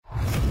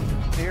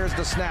Here's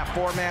the snap,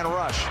 4-man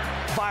rush,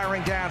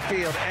 firing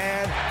downfield,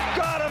 and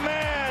got a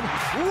man!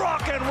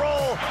 Rock and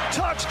roll,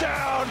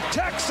 touchdown,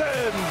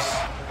 Texans!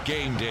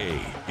 Game day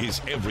is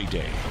every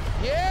day.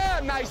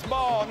 Yeah, nice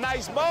ball,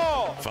 nice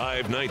ball.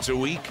 5 nights a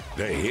week,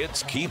 the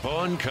hits keep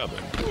on coming.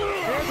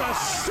 There's a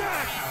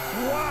sack!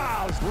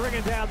 Wow,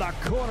 bringing down the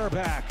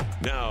quarterback.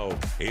 Now,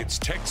 it's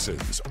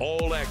Texans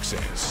All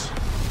Access.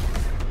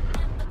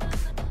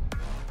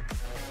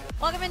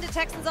 Welcome into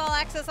Texans All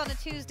Access on a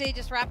Tuesday.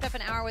 Just wrapped up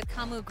an hour with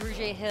Kamu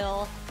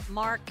Grugier-Hill.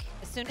 Mark,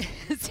 as soon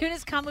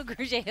as Kamu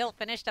Grugier-Hill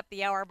finished up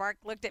the hour, Mark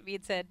looked at me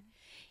and said,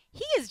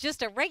 he is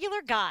just a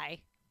regular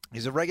guy.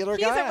 He's a regular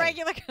guy. He's a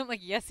regular guy. I'm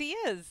like, yes, he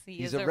is.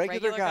 He's a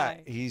regular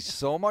guy. He's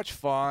so much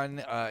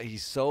fun.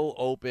 He's so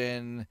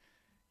open.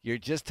 You're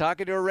just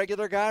talking to a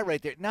regular guy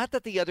right there. Not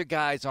that the other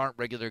guys aren't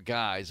regular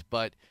guys,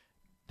 but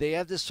they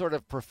have this sort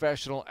of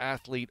professional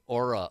athlete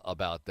aura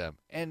about them.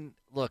 And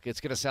look,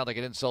 it's going to sound like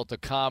an insult to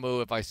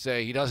Kamu if I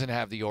say he doesn't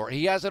have the aura.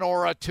 He has an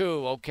aura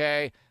too,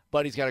 okay?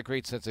 But he's got a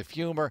great sense of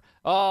humor.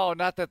 Oh,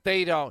 not that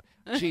they don't.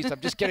 Jeez, I'm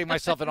just getting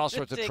myself in all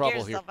sorts of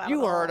trouble here.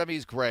 You heard him.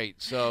 He's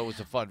great. So it was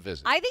a fun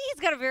visit. I think he's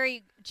got a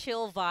very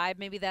chill vibe.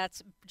 Maybe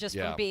that's just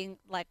from being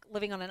like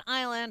living on an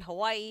island,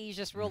 Hawaii. He's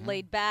just real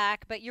laid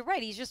back. But you're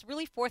right. He's just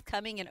really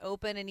forthcoming and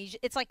open. And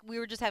it's like we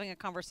were just having a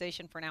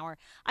conversation for an hour.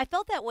 I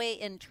felt that way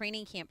in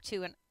training camp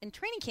too. And in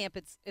training camp,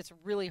 it's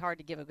really hard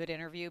to give a good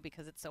interview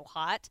because it's so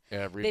hot.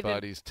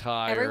 Everybody's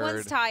tired.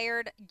 Everyone's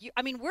tired.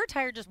 We're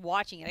tired just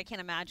watching it. I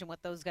can't imagine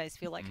what those guys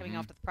feel like coming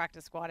off to the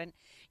practice squad. And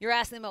you're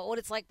asking them about what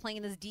it's like playing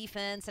in this defense.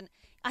 And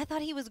I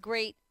thought he was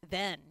great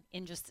then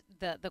in just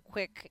the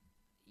quick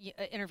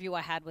interview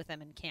I had with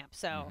him in camp.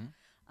 So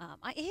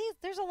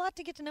there's a lot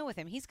to get to know with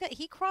him.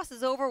 He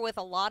crosses over with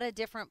a lot of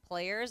different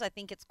players. I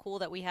think it's cool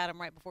that we had him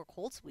right before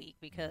Colts week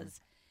because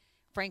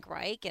Frank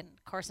Reich and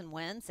Carson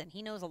Wentz, and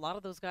he knows a lot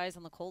of those guys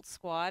on the Colts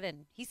squad.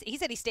 And he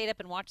said he stayed up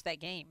and watched that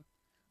game,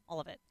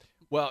 all of it.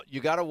 Well, you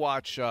got to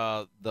watch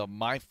the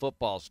My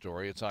Football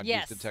story. It's on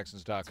Yes.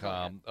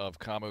 HoustonTexans.com of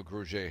Kamu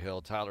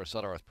Grugier-Hill. Tyler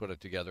Sutterworth put it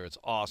together. It's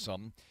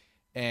awesome.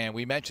 And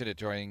we mentioned it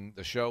during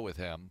the show with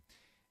him.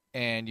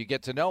 And you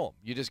get to know him.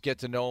 You just get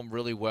to know him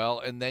really well.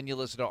 And then you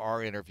listen to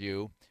our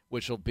interview,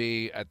 which will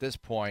be, at this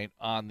point,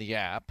 on the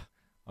app.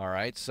 All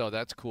right? So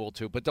that's cool,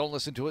 too. But don't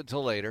listen to it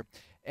until later.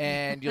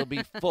 And you'll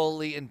be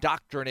fully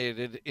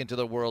indoctrinated into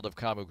the world of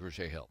Kamu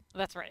Grugier-Hill.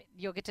 That's right.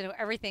 You'll get to know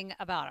everything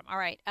about him. All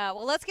right.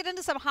 Well, let's get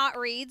into some hot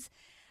reads.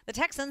 The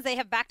Texans, they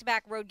have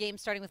back-to-back road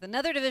games starting with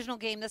another divisional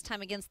game, this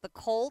time against the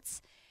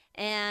Colts.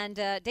 And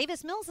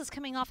Davis Mills is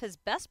coming off his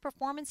best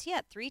performance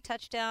yet. 3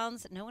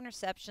 touchdowns, no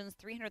interceptions,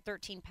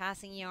 313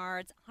 passing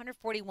yards,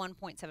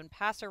 141.7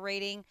 passer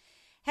rating.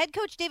 Head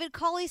coach David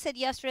Culley said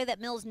yesterday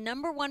that Mills'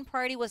 number one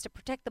priority was to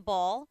protect the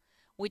ball,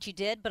 which he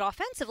did. But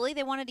offensively,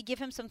 they wanted to give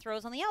him some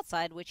throws on the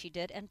outside, which he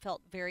did and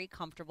felt very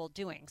comfortable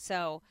doing.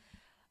 So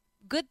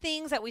good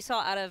things that we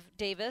saw out of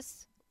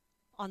Davis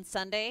on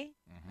Sunday.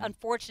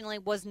 Unfortunately,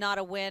 was not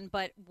a win,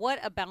 but what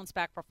a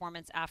bounce-back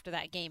performance after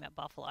that game at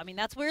Buffalo. I mean,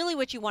 that's really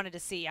what you wanted to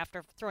see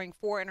after throwing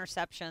 4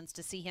 interceptions,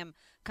 to see him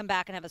come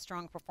back and have a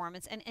strong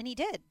performance, and he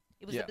did.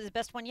 It was his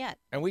best one yet.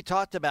 And we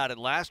talked about it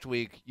last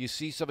week. You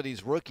see some of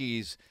these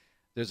rookies,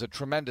 there's a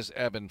tremendous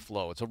ebb and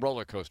flow. It's a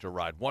roller coaster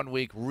ride. One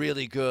week,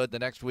 really good. The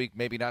next week,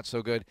 maybe not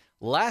so good.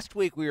 Last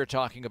week, we were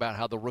talking about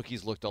how the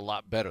rookies looked a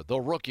lot better. The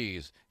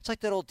rookies. It's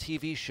like that old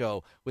TV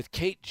show with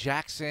Kate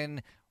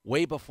Jackson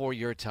way before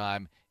your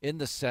time in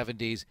the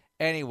 70s.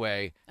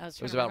 Anyway,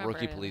 it was about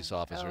rookie police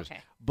officers. Oh, okay.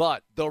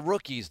 But the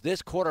rookies,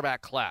 this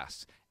quarterback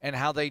class, and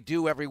how they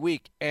do every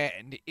week.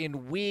 And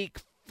in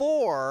week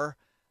 4,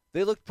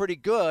 they looked pretty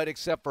good,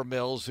 except for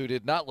Mills, who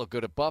did not look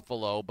good at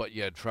Buffalo. But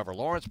you had Trevor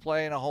Lawrence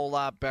playing a whole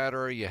lot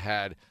better. You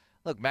had,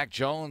 Mac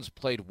Jones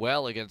played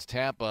well against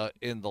Tampa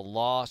in the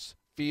loss.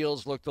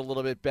 Fields looked a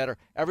little bit better.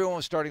 Everyone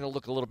was starting to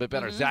look a little bit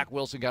better. Zach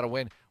Wilson got a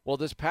win. Well,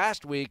 this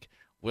past week,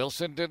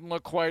 Wilson didn't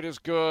look quite as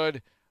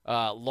good.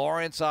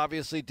 Lawrence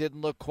obviously didn't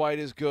look quite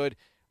as good.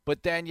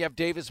 But then you have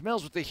Davis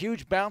Mills with a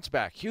huge bounce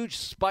back, huge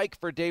spike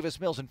for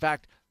Davis Mills. In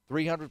fact,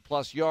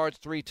 300-plus yards,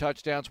 3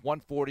 touchdowns,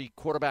 140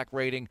 quarterback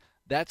rating.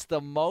 That's the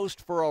most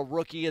for a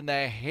rookie in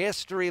the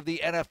history of the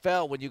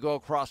NFL when you go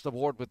across the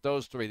board with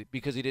those 3,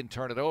 because he didn't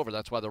turn it over.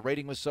 That's why the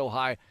rating was so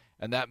high,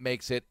 and that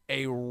makes it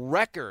a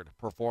record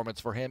performance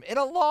for him in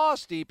a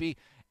loss, Deepy.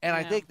 And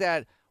I think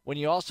that when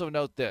you also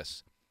note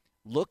this,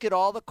 look at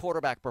all the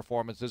quarterback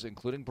performances,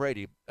 including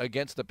Brady,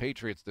 against the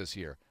Patriots this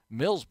year.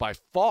 Mills, by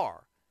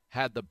far,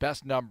 had the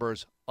best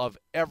numbers of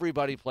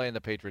everybody playing the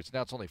Patriots.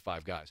 Now it's only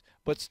 5 guys.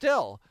 But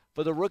still,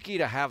 for the rookie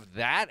to have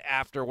that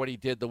after what he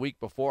did the week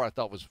before, I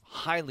thought was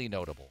highly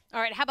notable.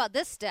 All right, how about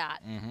this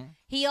stat?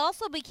 He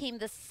also became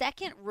the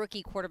second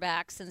rookie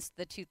quarterback since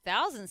the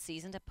 2000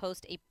 season to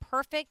post a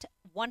perfect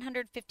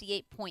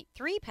 158.3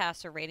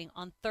 passer rating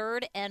on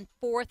 3rd and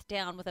 4th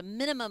down with a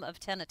minimum of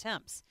 10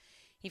 attempts.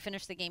 He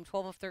finished the game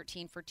 12 of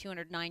 13 for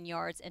 209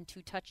 yards and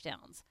 2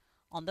 touchdowns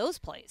on those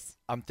plays.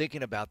 I'm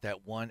thinking about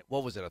that one.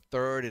 What was it, a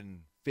 3rd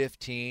and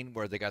 15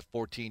 where they got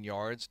 14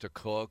 yards to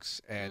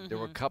Cooks, and there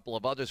were a couple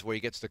of others where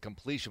he gets the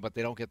completion, but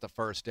they don't get the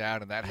first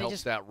down, and that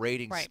helps that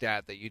rating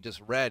stat that you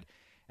just read.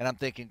 And I'm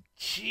thinking,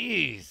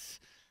 geez,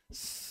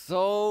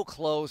 so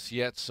close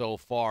yet so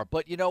far.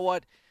 But you know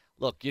what?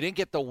 Look, you didn't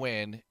get the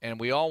win, and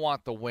we all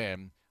want the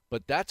win,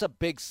 but that's a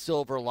big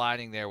silver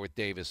lining there with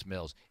Davis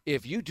Mills.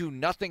 If you do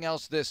nothing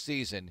else this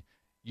season,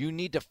 you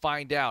need to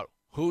find out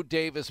who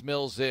Davis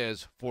Mills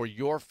is for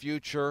your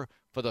future,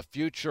 for the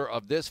future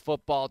of this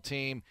football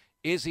team.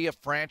 Is he a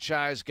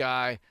franchise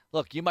guy?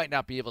 Look, you might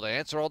not be able to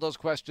answer all those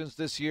questions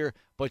this year,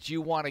 but you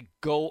want to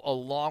go a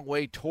long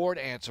way toward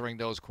answering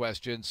those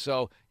questions.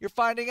 So you're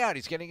finding out.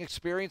 He's getting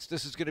experience.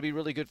 This is going to be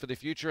really good for the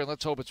future, and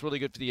let's hope it's really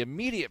good for the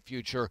immediate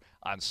future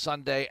on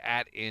Sunday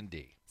at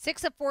Indy.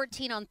 6 of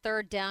 14 on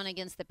third down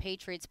against the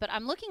Patriots, but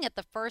I'm looking at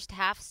the first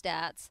half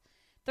stats.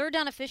 Third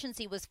down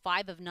efficiency was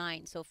 5 of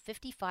 9, so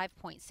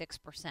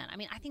 55.6%. I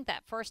mean, I think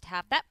that first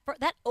half,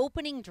 that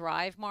opening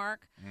drive,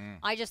 Mark,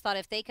 I just thought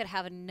if they could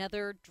have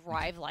another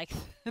drive like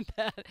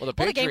that, well,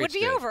 the game would be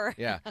did. over.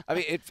 Yeah. I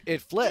mean,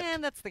 it flipped.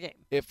 And that's the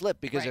game. It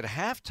flipped because at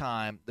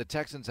halftime, the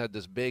Texans had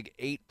this big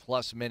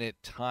 8+ minute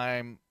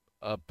time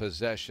of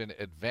possession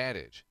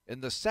advantage.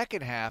 In the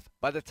second half,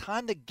 by the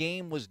time the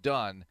game was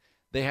done,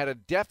 they had a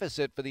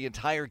deficit for the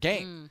entire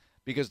game.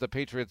 Because the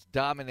Patriots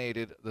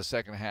dominated the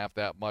second half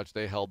that much.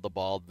 They held the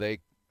ball. They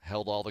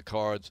held all the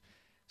cards.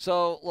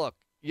 So, look,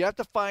 you have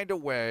to find a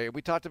way.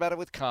 We talked about it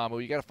with Kamu.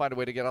 You got to find a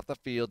way to get off the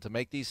field, to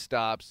make these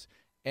stops,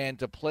 and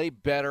to play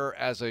better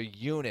as a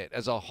unit,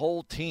 as a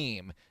whole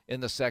team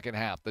in the second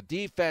half. The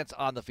defense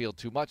on the field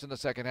too much in the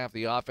second half.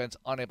 The offense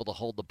unable to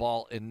hold the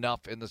ball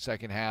enough in the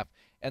second half.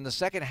 And the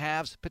second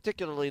halves,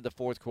 particularly the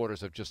fourth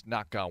quarters, have just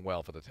not gone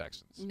well for the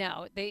Texans.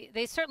 No,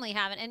 they certainly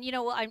haven't. And, you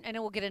know, I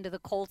know we'll get into the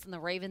Colts and the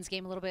Ravens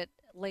game a little bit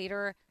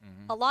later.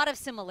 A lot of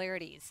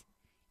similarities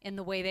in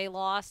the way they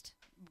lost.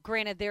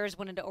 Granted, theirs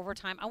went into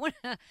overtime. I was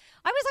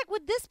like,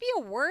 would this be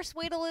a worse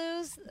way to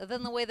lose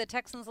than the way the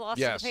Texans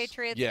lost to the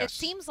Patriots? Yes. It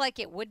seems like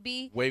it would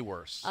be. Way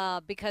worse.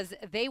 Because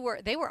they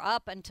were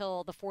up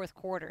until the fourth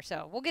quarter.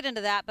 So we'll get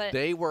into that. But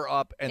they were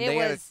up, and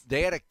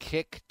they had a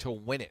kick to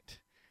win it.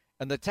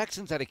 And the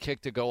Texans had a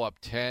kick to go up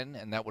 10,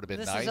 and that would have been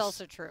nice. This is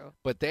also true.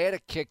 But they had a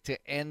kick to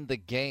end the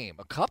game.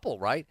 A couple,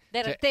 right?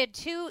 They had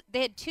two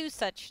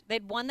such. They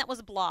had one that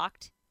was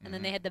blocked, and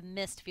then they had the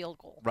missed field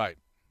goal. Right.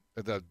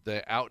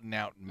 The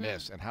out-and-out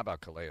miss. And how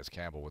about Calais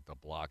Campbell with the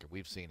block?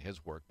 We've seen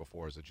his work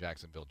before as a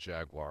Jacksonville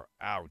Jaguar.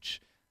 Ouch.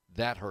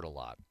 That hurt a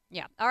lot.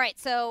 Yeah. All right.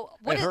 So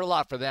it hurt a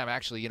lot for them.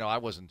 Actually, you know, I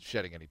wasn't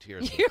shedding any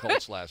tears for the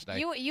Colts last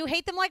night. You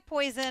hate them like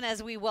poison,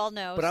 as we well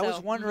know. But I was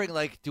wondering,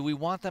 like, do we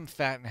want them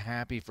fat and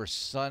happy for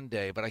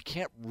Sunday? But I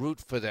can't root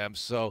for them.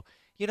 So,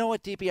 you know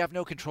what, DP? I have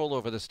no control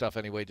over this stuff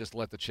anyway. Just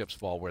let the chips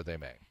fall where they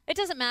may. It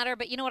doesn't matter.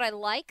 But you know what? I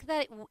like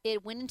that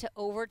it went into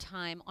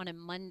overtime on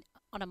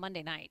a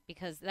Monday night,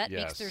 because that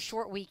makes their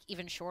short week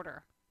even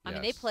shorter. I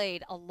mean, they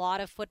played a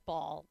lot of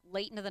football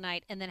late into the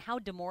night, and then how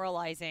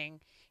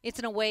demoralizing. It's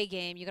an away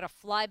game. You got to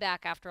fly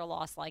back after a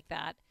loss like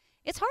that.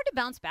 It's hard to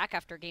bounce back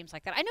after games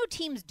like that. I know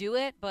teams do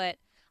it, but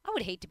I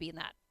would hate to be in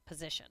that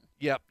position.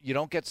 Yep. You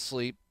don't get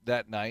sleep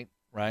that night,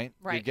 right?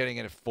 Right. You're getting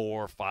it at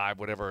 4 or 5,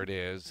 whatever it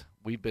is.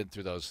 We've been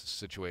through those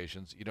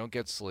situations. You don't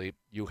get sleep.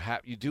 You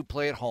do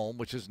play at home,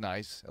 which is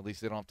nice. At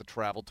least they don't have to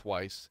travel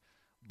twice.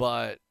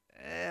 But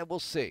we'll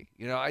see.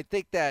 You know, I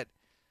think that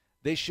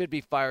they should be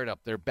fired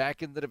up. They're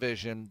back in the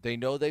division. They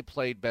know they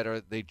played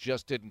better. They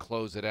just didn't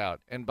close it out.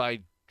 And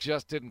by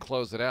just didn't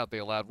close it out, they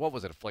allowed, what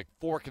was it, like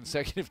 4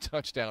 consecutive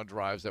touchdown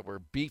drives that were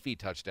beefy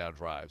touchdown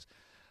drives.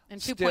 And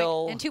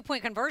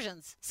two-point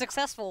conversions,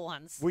 successful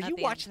ones. Were you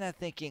watching that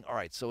thinking, all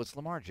right, so it's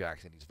Lamar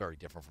Jackson. He's very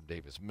different from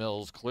Davis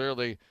Mills,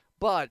 clearly.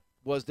 But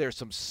was there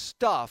some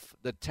stuff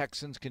the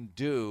Texans can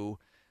do?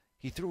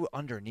 He threw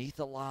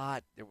underneath a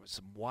lot. There was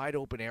some wide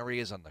open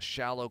areas on the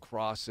shallow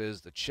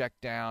crosses, the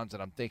checkdowns,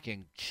 and I'm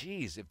thinking,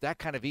 geez, if that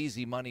kind of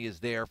easy money is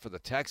there for the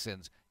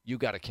Texans, you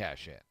got to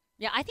cash in.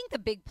 Yeah, I think the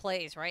big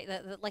plays, right,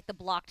 like the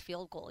blocked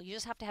field goal, you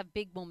just have to have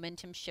big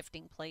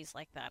momentum-shifting plays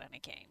like that in a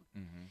game.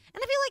 And I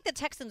feel like the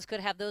Texans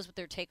could have those with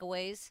their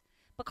takeaways,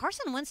 but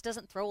Carson Wentz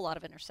doesn't throw a lot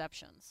of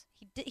interceptions.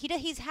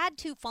 He's had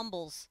 2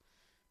 fumbles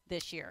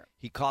this year.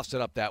 He coughs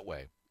it up that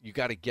way. You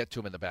got to get to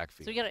him in the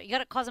backfield. So you got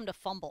to cause him to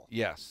fumble.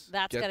 Yes.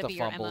 That's got to be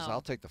fumbles. your MO.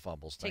 I'll take the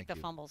fumbles. Take the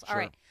fumbles. Sure. All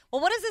right.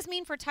 Well, what does this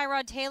mean for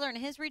Tyrod Taylor and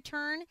his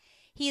return?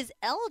 He is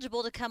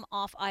eligible to come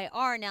off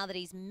IR now that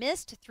he's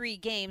missed 3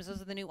 games.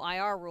 Those are the new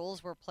IR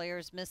rules where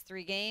players miss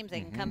 3 games.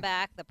 They can come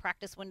back. The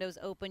practice window's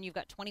open. You've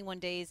got 21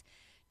 days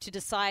to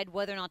decide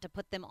whether or not to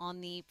put them on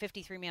the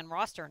 53-man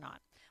roster or not.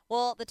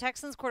 Well, the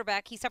Texans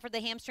quarterback, he suffered the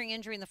hamstring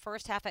injury in the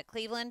first half at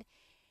Cleveland.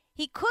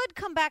 He could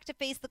come back to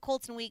face the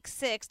Colts in Week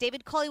 6.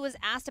 David Culley was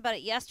asked about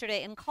it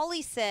yesterday, and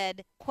Culley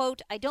said,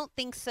 quote, "I don't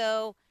think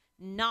so.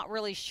 Not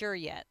really sure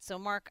yet." So,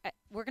 Mark,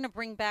 we're going to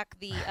bring back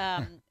the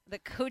the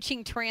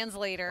coaching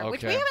translator,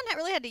 which we haven't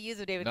really had to use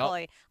with David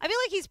Culley. I feel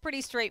like he's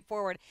pretty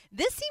straightforward.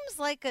 This seems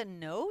like a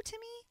no to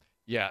me.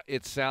 Yeah,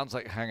 it sounds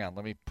like – hang on.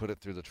 Let me put it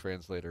through the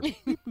translator.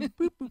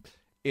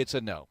 It's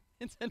a no.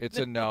 It's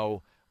a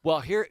no.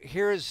 Well,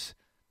 here's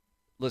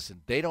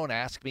listen, they don't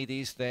ask me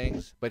these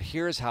things, but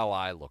here's how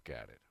I look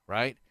at it,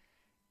 right?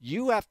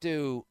 You have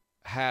to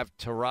have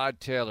Tyrod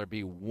Taylor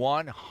be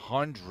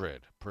 100%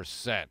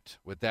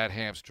 with that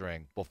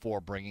hamstring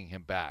before bringing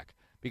him back.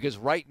 Because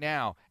right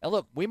now, and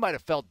look, we might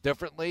have felt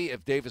differently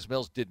if Davis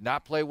Mills did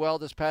not play well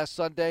this past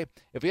Sunday.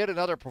 If he had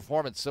another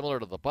performance similar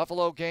to the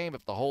Buffalo game,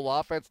 if the whole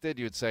offense did,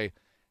 you'd say,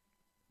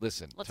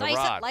 listen, Let's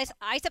Tyrod,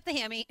 ice up the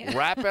hammy.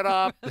 wrap it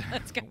up.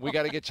 Let's go. We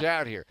got to get you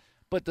out here.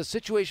 But the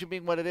situation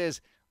being what it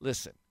is,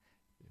 listen,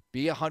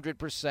 be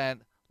 100%.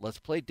 Let's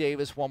play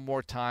Davis one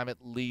more time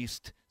at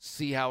least,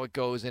 see how it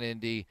goes in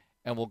Indy,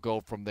 and we'll go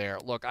from there.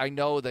 Look, I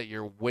know that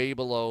you're way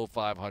below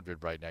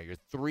 500 right now. You're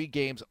 3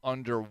 games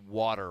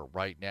underwater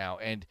right now,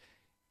 and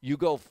you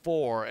go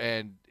 4,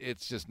 and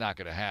it's just not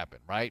going to happen,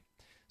 right?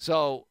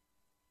 So,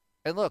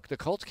 and look, the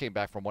Colts came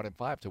back from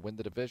 1-5 to win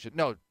the division.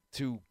 No,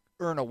 to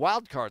earn a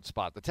wild card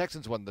spot. The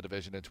Texans won the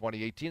division in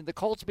 2018. The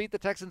Colts beat the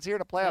Texans here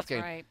in a playoff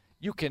game. Right.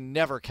 You can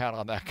never count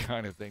on that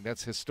kind of thing.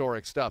 That's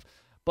historic stuff.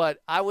 But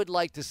I would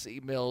like to see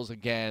Mills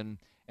again.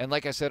 And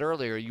like I said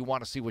earlier, you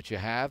want to see what you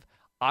have.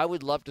 I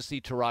would love to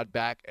see Tyrod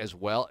back as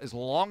well, as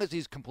long as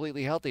he's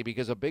completely healthy,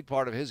 because a big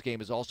part of his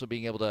game is also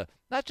being able to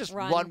not just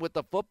run with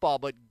the football,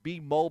 but be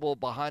mobile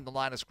behind the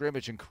line of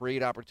scrimmage and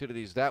create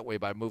opportunities that way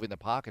by moving the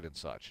pocket and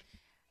such.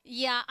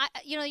 Yeah,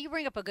 you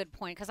bring up a good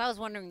point, because I was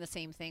wondering the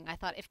same thing. I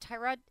thought if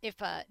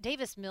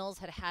Davis Mills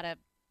had a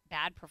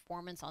bad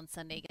performance on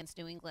Sunday against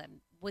New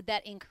England, would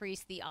that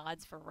increase the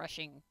odds for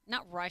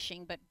not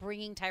rushing, but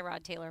bringing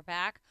Tyrod Taylor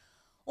back?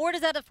 Or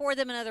does that afford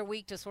them another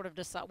week to sort of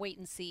wait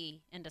and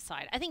see and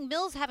decide? I think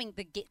Mills having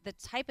the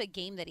type of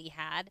game that he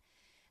had,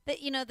 that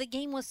the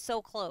game was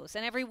so close,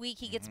 and every week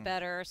he gets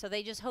better, so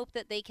they just hope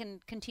that they can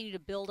continue to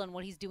build on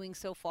what he's doing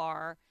so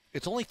far.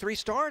 It's only 3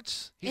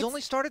 starts. He's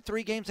only started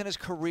 3 games in his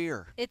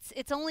career.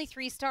 It's only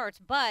 3 starts,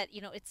 but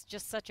it's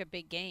just such a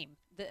big game.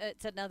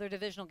 It's another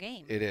divisional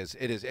game. It is,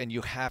 and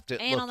you have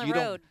to and look. On the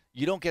road.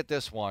 You don't get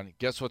this one.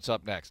 Guess what's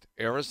up next?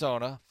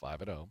 Arizona,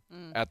 5-0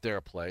 at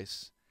their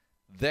place.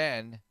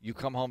 Then you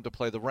come home to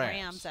play the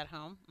Rams. Rams at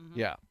home. Mm-hmm.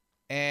 Yeah,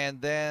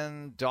 and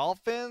then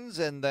Dolphins,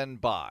 and then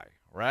bye.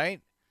 Right.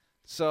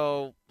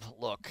 So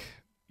look,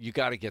 you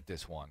got to get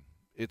this one.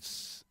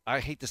 I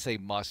hate to say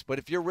must, but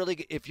if you're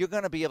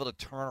going to be able to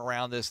turn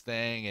around this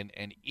thing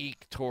and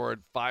eke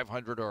toward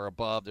 500 or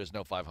above, there's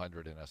no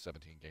 500 in a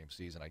 17-game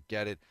season. I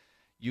get it.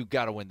 You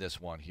got to win this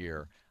one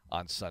here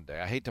on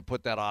Sunday. I hate to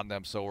put that on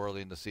them so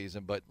early in the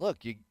season, but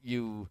look,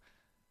 you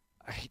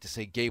I hate to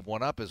say gave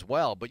one up as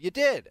well, but you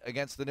did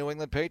against the New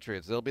England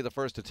Patriots. They'll be the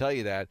first to tell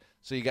you that.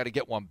 So you got to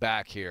get one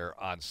back here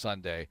on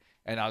Sunday.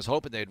 And I was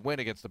hoping they'd win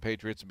against the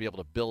Patriots and be able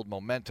to build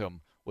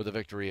momentum with a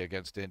victory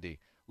against Indy.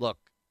 Look,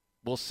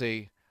 we'll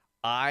see.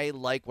 I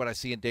like what I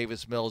see in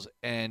Davis Mills,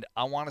 and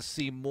I want to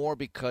see more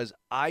because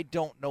I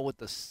don't know what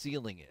the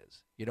ceiling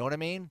is. You know what I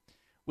mean?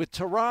 With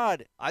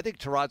Tyrod, I think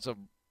Tyrod's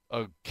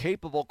a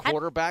capable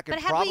quarterback and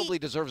probably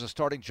deserves a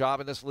starting job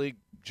in this league,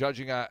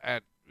 judging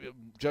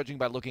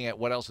by looking at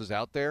what else is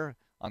out there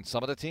on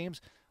some of the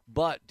teams.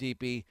 But,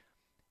 DP,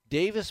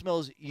 Davis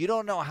Mills, you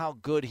don't know how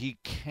good he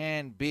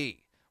can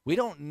be. We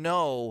don't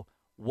know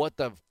what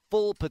the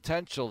full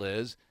potential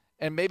is,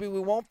 and maybe we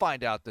won't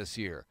find out this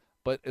year.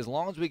 But as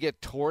long as we get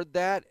toward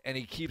that and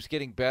he keeps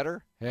getting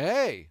better,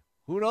 hey,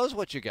 who knows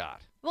what you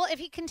got? Well, if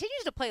he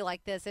continues to play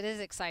like this, it is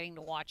exciting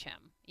to watch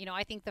him.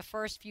 I think the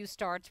first few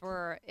starts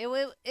were he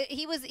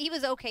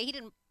was okay. He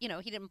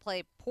didn't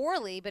play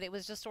poorly, but it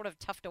was just sort of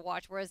tough to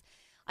watch. Whereas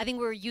I think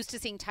we were used to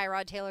seeing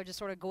Tyrod Taylor just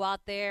sort of go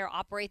out there,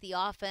 operate the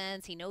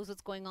offense. He knows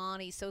what's going on.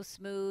 He's so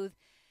smooth.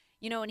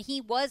 And he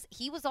was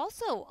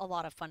also a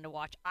lot of fun to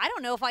watch. I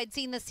don't know if I'd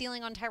seen the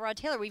ceiling on Tyrod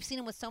Taylor. We've seen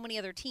him with so many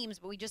other teams,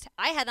 but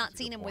I had not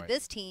seen him with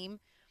this team,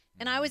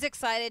 and I was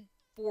excited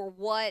for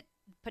what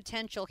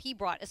potential he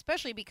brought,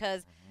 especially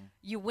because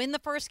you win the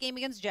first game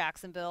against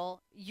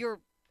Jacksonville.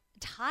 You're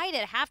tied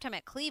at halftime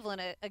at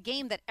Cleveland, a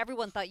game that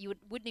everyone thought you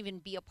wouldn't even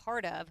be a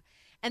part of,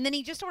 and then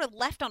he just sort of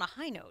left on a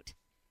high note.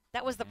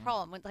 That was the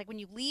problem. When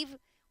you leave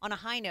on a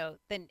high note,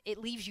 then it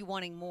leaves you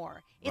wanting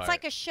more. It's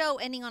like a show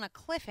ending on a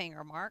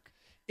cliffhanger, Mark.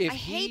 I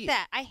hate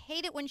that. I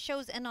hate it when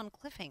shows end on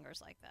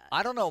cliffhangers like that.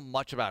 I don't know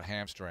much about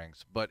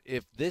hamstrings, but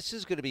if this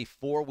is going to be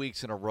 4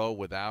 weeks in a row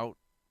without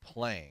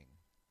playing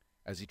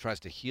as he tries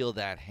to heal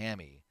that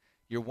hammy,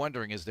 you're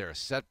wondering, is there a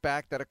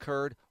setback that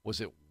occurred? Was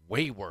it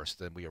way worse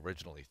than we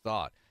originally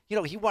thought?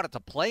 He wanted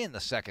to play in the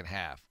second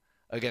half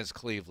against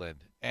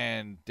Cleveland,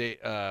 and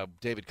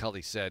David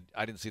Culley said,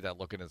 I didn't see that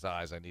look in his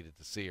eyes I needed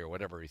to see, or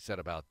whatever he said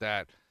about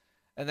that.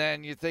 And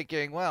then you're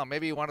thinking, well,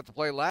 maybe he wanted to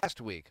play last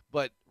week.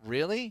 But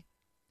really?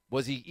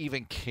 Was he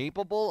even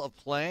capable of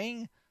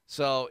playing?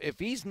 So if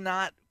he's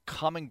not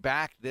coming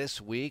back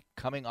this week,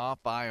 coming off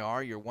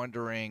IR, you're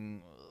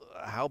wondering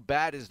how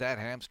bad is that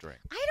hamstring?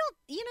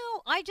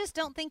 I just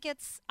don't think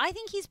I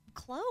think he's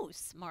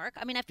close, Mark.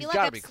 I mean, I feel He's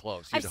like gotta be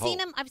close. I've You'd seen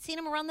hope. him. I've seen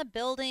him around the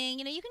building.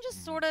 You can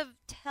just sort of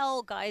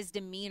tell guys'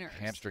 demeanors.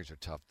 Hamstrings are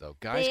tough, though.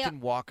 Guys They, can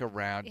walk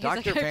around. he's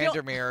like, Dr. I feel-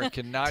 Vandermeer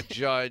cannot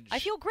judge. I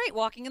feel great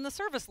walking in the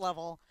service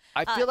level.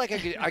 I feel like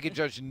I could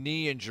judge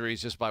knee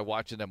injuries just by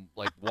watching them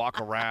walk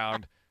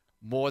around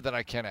more than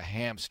I can a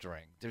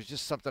hamstring. There's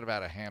just something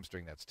about a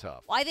hamstring that's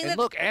tough. Well, I think and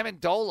look,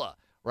 Amendola,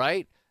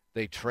 right?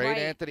 They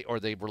trade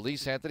Right. they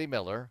release Anthony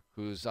Miller,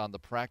 who's on the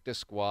practice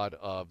squad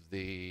of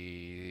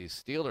the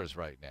Steelers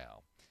right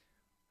now.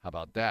 How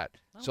about that?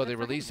 Oh, So good they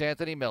for release him.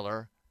 Anthony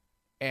Miller,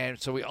 and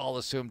so we all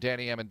assume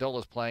Danny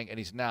Amendola's playing, and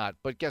he's not.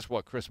 But guess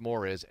what? Chris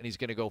Moore is, and he's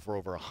going to go for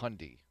over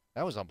 100.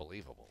 That was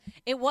unbelievable.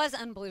 It was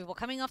unbelievable.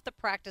 Coming off the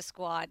practice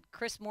squad,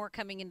 Chris Moore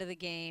coming into the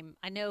game.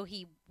 I know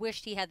he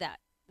wished he had that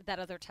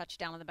other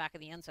touchdown in the back of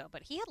the end zone,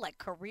 but he had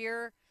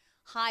career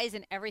highs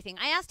and everything.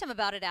 I asked him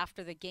about it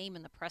after the game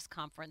in the press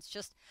conference.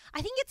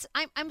 I think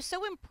I'm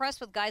so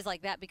impressed with guys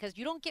like that because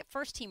you don't get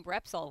first team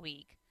reps all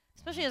week,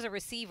 especially as a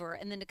receiver,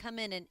 and then to come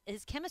in and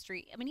his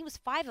chemistry. I mean, he was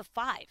 5 of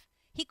 5.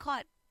 He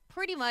caught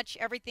pretty much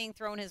everything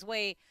thrown his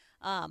way,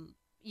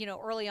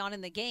 early on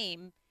in the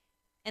game,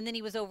 and then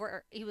he was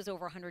over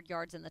 100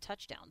 yards in the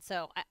touchdown.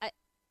 So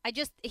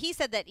he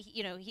said that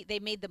they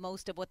made the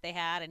most of what they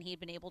had, and he had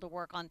been able to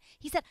work on.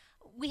 He said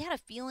we had a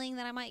feeling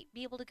that I might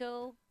be able to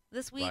go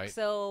this week, Right.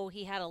 so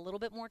he had a little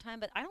bit more time.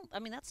 But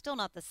that's still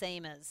not the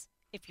same as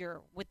if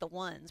you're with the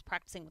ones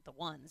practicing with the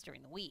ones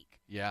during the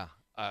week. Yeah,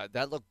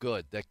 that looked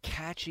good. The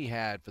catch he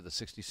had for the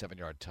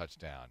 67-yard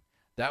touchdown,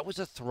 that was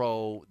a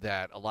throw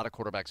that a lot of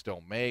quarterbacks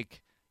don't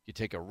make. You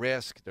take a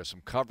risk. There's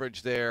some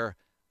coverage there,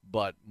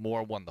 but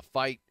Moore won the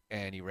fight,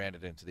 and he ran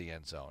it into the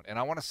end zone. And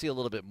I want to see a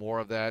little bit more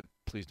of that.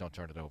 Please don't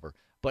turn it over.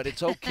 But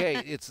it's okay.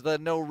 It's the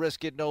no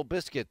risk it, no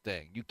biscuit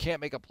thing. You can't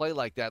make a play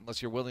like that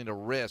unless you're willing to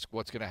risk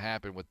what's going to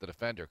happen with the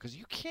defender because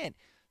you can't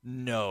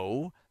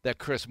know that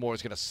Chris Moore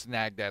is going to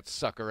snag that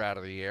sucker out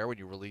of the air when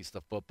you release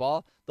the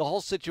football. The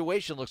whole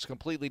situation looks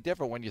completely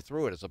different when you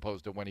threw it as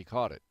opposed to when he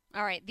caught it.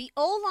 All right. The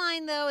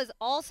O-line, though, has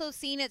also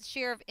seen its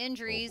share of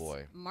injuries. Oh,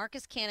 boy.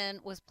 Marcus Cannon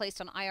was placed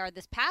on IR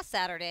this past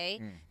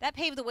Saturday. That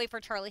paved the way for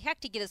Charlie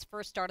Heck to get his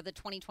first start of the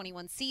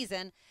 2021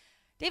 season.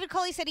 David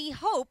Culley said he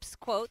hopes,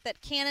 quote,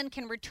 that Cannon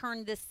can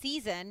return this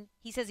season.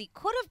 He says he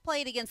could have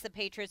played against the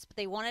Patriots, but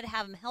they wanted to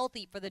have him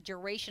healthy for the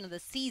duration of the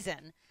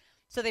season.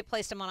 So they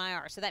placed him on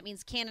IR. So that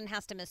means Cannon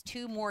has to miss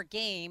 2 more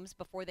games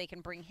before they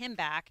can bring him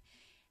back.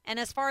 And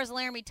as far as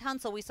Laramie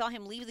Tunsil, we saw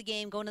him leave the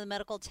game, go into the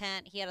medical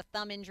tent. He had a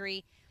thumb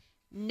injury.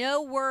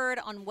 No word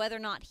on whether or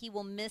not he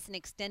will miss an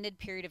extended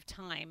period of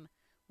time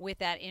with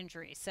that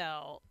injury.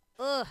 So,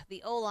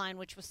 the O-line,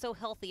 which was so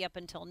healthy up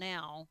until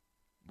now.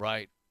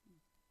 Right.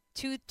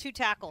 Two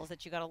tackles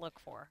that you got to look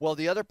for. Well,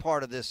 the other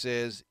part of this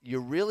is you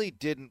really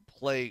didn't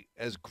play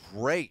as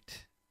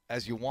great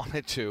as you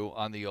wanted to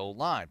on the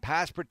O-line.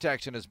 Pass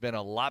protection has been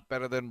a lot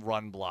better than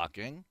run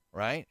blocking,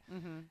 right?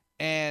 Mm-hmm.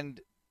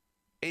 And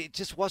it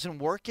just wasn't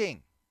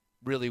working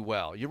really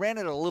well. You ran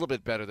it a little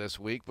bit better this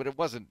week, but it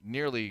wasn't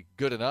nearly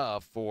good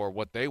enough for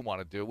what they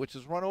want to do, which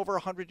is run over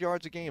 100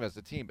 yards a game as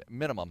a team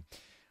minimum.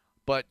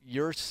 But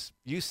you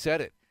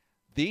said it.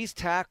 These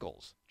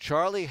tackles,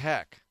 Charlie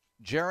Heck,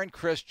 Jaron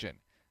Christian,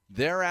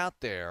 they're out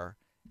there,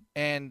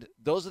 and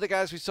those are the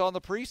guys we saw in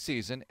the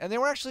preseason, and they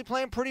were actually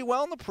playing pretty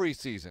well in the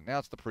preseason. Now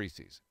it's the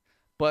preseason.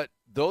 But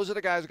those are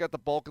the guys who got the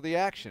bulk of the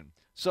action.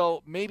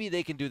 So maybe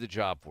they can do the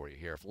job for you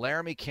here. If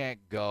Laramie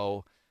can't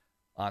go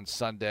on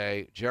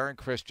Sunday, Jaron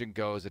Christian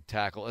goes at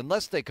tackle,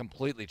 unless they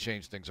completely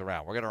change things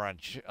around. We're going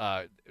to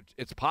run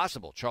it's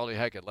possible. Charlie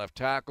Heck at left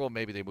tackle.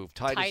 Maybe they move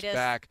Titus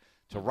back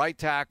to right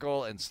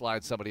tackle and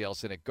slide somebody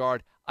else in at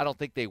guard. I don't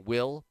think they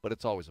will, but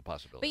it's always a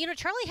possibility. But,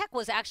 Charlie Heck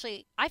was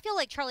actually – I feel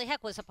like Charlie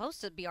Heck was supposed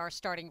to be our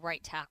starting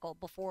right tackle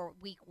before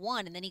week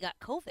 1, and then he got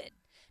COVID.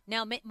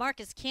 Now,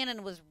 Marcus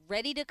Cannon was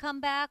ready to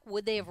come back.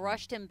 Would they have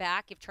rushed him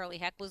back if Charlie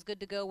Heck was good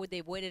to go? Would they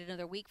have waited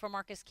another week for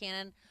Marcus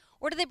Cannon?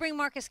 Or did they bring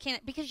Marcus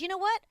Cannon? Because you know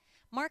what?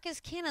 Marcus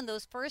Cannon,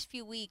 those first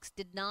few weeks,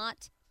 did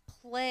not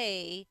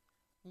play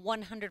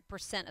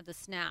 100% of the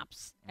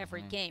snaps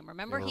every game.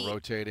 Remember, they were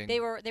rotating. They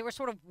were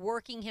sort of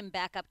working him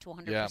back up to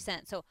 100%. Yeah.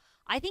 So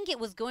I think it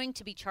was going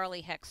to be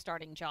Charlie Heck's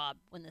starting job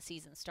when the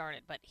season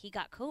started, but he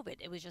got COVID.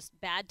 It was just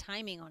bad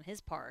timing on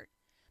his part.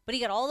 But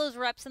he got all those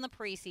reps in the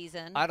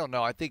preseason. I don't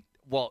know. I think,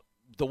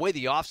 the way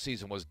the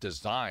offseason was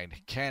designed,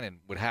 Cannon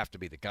would have to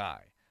be the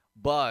guy.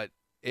 But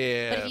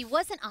if he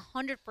wasn't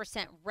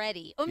 100%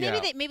 ready. Or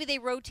maybe they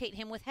rotate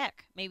him with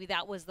Heck. Maybe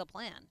that was the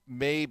plan.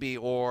 Maybe,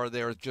 or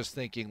they're just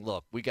thinking,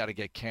 look, we got to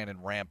get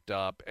Cannon ramped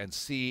up and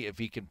see if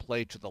he can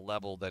play to the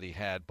level that he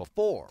had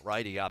before,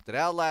 right? He opted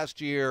out last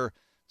year.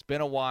 It's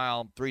been a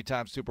while.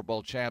 3-time Super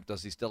Bowl champ.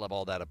 Does he still have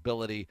all that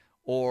ability?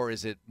 Or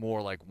is it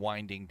more like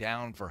winding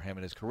down for him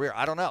in his career?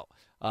 I don't know.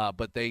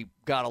 But they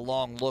got a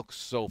long look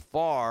so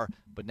far,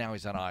 but now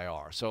he's on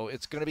IR. So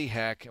it's going to be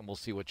Heck, and we'll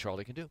see what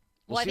Charlie can do.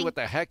 We'll see what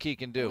the heck he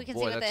can do. We can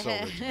Boy, see what that's the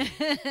so original.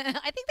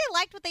 I think they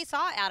liked what they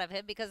saw out of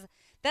him because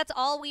that's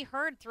all we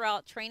heard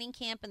throughout training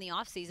camp and the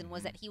offseason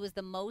was that he was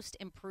the most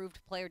improved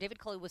player. David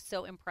Culley was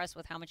so impressed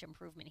with how much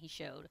improvement he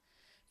showed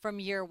from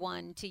year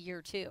 1 to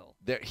year 2.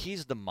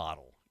 He's the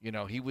model. You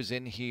know, he was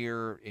in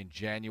here in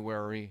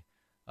January.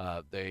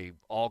 They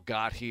all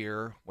got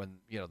here when,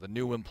 the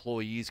new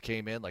employees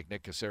came in, like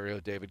Nick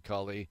Caserio, David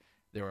Culley.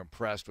 They were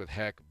impressed with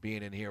Heck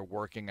being in here,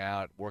 working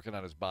out, working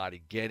on his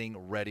body, getting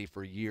ready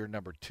for year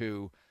number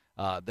 2.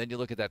 Then you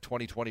look at that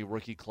 2020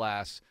 rookie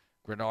class.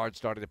 Grenard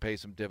started to pay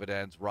some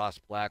dividends. Ross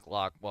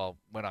Blacklock,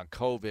 went on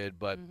COVID,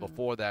 but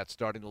before that,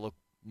 starting to look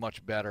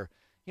much better.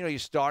 You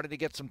started to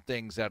get some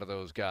things out of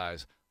those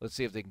guys. Let's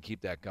see if they can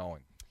keep that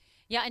going.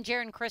 Yeah, and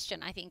Jaron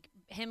Christian, I think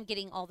him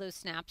getting all those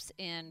snaps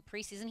in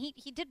preseason,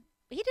 he did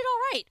all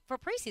right for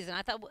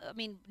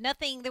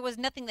preseason. There was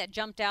nothing that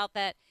jumped out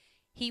that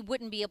he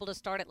wouldn't be able to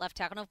start at left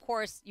tackle. And, of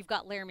course, you've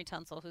got Laramie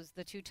Tunsil, who's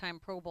the 2-time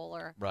Pro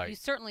Bowler. Right. You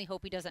certainly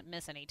hope he doesn't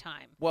miss any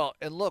time. Well,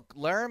 and look,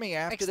 Laramie,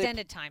 after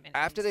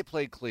they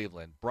played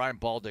Cleveland, Brian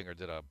Baldinger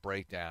did a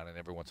breakdown, and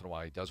every once in a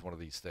while he does one of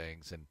these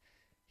things, and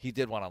he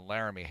did one on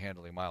Laramie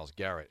handling Myles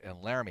Garrett,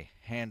 and Laramie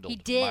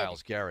handled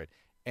Myles Garrett.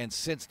 And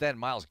since then,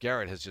 Myles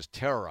Garrett has just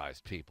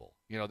terrorized people.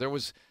 There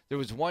was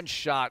one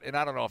shot, and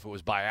I don't know if it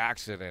was by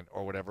accident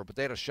or whatever, but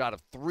they had a shot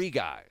of 3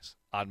 guys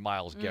on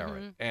Myles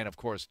Garrett. And, of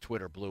course,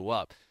 Twitter blew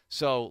up.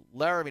 So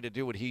Laramie to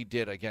do what he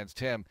did against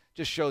him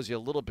just shows you a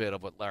little bit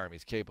of what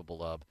Laramie's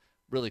capable of.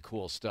 Really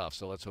cool stuff.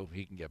 So let's hope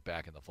he can get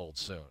back in the fold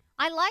soon.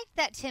 I like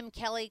that Tim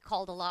Kelly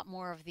called a lot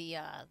more of the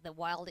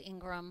Wild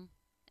Ingram.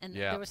 And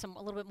there was a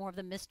little bit more of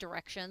the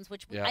misdirections,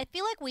 which I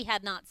feel like we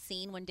had not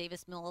seen when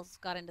Davis Mills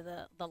got into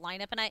the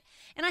lineup. And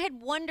I had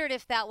wondered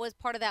if that was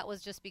part of that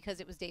was just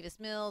because it was Davis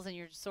Mills and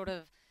you're just sort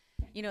of,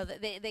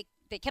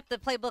 they kept the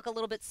playbook a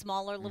little bit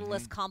smaller, a little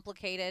less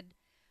complicated.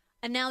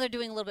 And now they're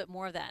doing a little bit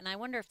more of that. And I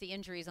wonder if the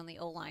injuries on the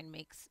O-line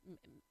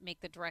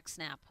make the direct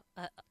snap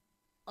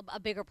a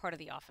bigger part of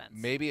the offense.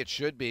 Maybe it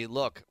should be.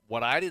 Look,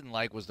 what I didn't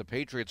like was the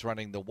Patriots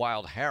running the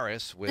Wild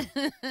Harris with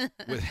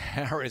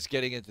Harris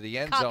getting into the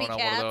end zone on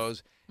one of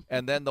those.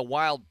 And then the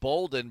Wild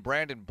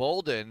Brandon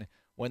Bolden,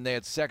 when they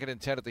had 2nd and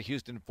 10 at the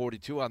Houston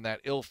 42 on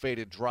that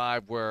ill-fated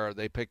drive where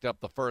they picked up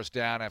the first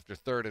down after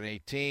 3rd and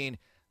 18.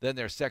 Then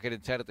they're 2nd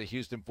and 10 at the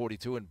Houston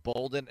 42, and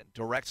Bolden,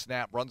 direct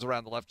snap, runs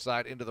around the left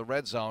side into the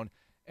red zone.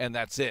 And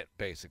that's it,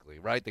 basically,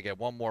 right? They get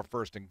one more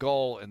 1st and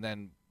goal, and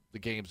then the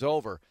game's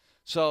over.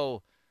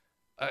 So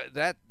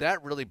that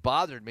really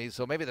bothered me.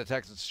 So maybe the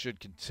Texans should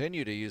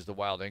continue to use the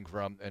Wild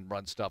Ingram and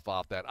run stuff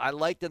off that. I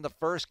liked in the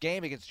first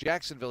game against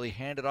Jacksonville, he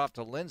handed off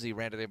to Lindsey,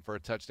 ran it in for a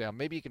touchdown.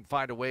 Maybe you can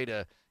find a way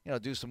to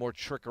do some more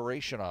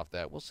trickeration off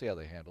that. We'll see how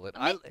they handle it.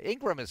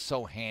 Ingram is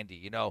so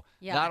handy,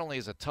 not only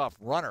as a tough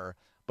runner,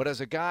 but as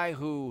a guy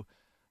who –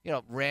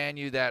 ran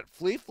you that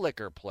flea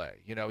flicker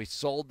play. He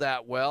sold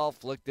that well,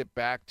 flicked it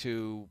back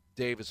to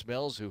Davis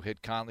Mills, who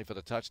hit Conley for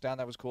the touchdown.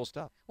 That was cool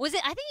stuff. I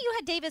think you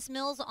had Davis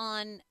Mills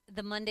on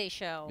the Monday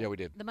show. Yeah, we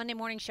did. The Monday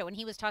morning show, and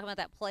he was talking about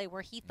that play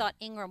where he thought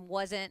Ingram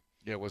wasn't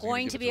wasn't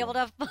going to be able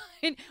to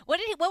find. What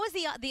was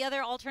the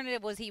other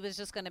alternative? Was he was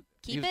just going to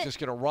keep it? He was just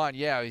going to run.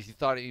 Yeah, he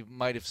thought he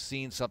might have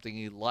seen something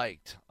he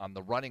liked on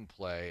the running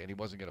play, and he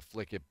wasn't going to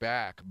flick it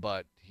back,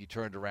 but he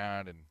turned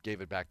around and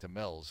gave it back to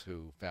Mills,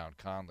 who found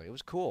Conley. It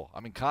was cool.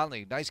 I mean,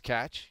 Conley, nice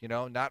catch,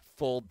 not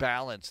full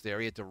balance there.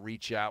 He had to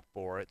reach out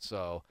for it,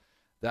 so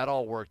that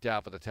all worked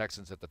out for the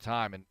Texans at the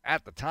time. And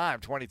at the time,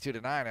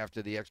 22-9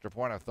 after the extra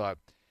point,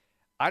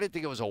 I didn't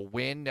think it was a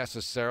win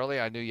necessarily.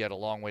 I knew you had a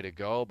long way to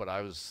go, but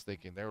I was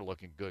thinking they were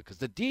looking good because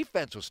the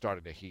defense was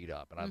starting to heat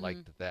up, and I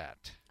liked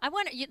that. I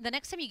wonder, the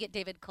next time you get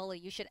David Culley,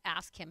 you should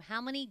ask him,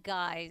 how many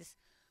guys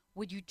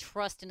would you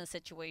trust in a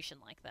situation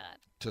like that?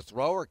 To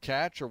throw or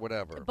catch or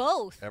whatever?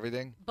 Both.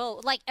 Everything?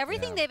 Both. Like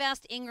everything they've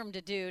asked Ingram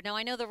to do. Now,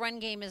 I know the run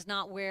game is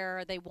not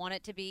where they want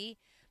it to be,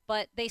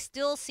 but they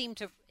still seem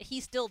to –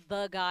 he's still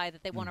the guy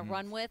that they want to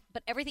run with.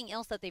 But everything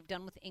else that they've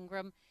done with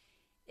Ingram,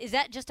 is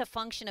that just a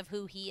function of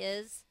who he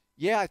is?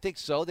 Yeah, I think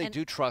so. They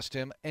do trust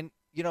him. And,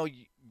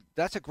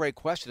 that's a great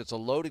question. It's a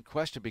loaded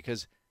question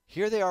because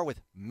here they are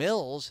with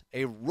Mills,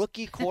 a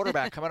rookie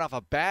quarterback coming off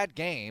a bad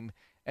game,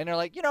 and they're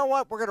like, you know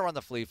what? We're going to run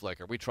the flea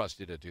flicker. We trust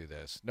you to do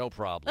this. No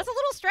problem. That's a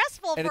little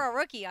stressful for a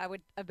rookie, I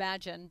would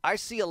imagine. I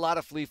see a lot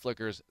of flea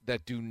flickers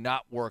that do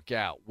not work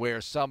out,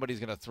 where somebody's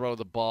going to throw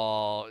the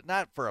ball,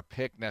 not for a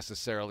pick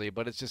necessarily,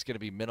 but it's just going to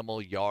be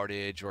minimal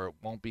yardage or it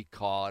won't be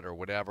caught or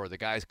whatever. The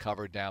guy's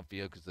covered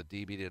downfield because the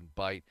DB didn't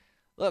bite.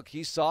 Look,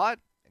 he saw it,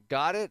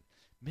 got it.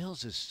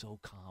 Mills is so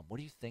calm. What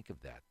do you think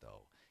of that,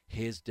 though?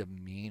 His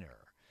demeanor.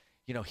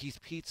 He's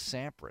Pete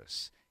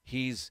Sampras.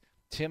 He's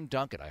Tim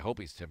Duncan. I hope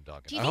he's Tim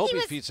Duncan. I hope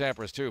he's Pete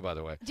Sampras, too, by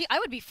the way. I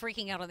would be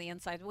freaking out on the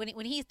inside.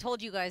 When he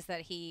told you guys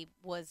that he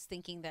was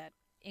thinking that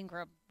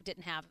Ingram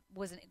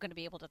wasn't going to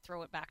be able to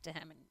throw it back to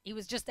him, and he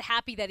was just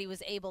happy that he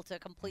was able to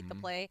complete the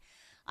play,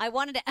 I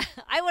would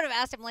have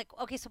asked him, like,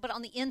 okay, so but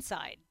on the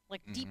inside,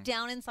 like deep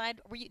down inside,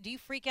 do you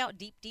freak out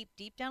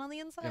deep down on the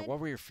inside? Yeah, what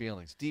were your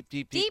feelings? Deep.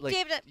 Deep, Like,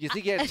 deep. You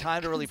think you had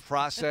time to really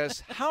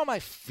process? How am I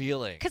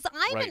feeling? Because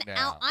right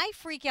now? I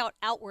freak out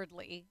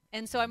outwardly,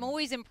 and so I'm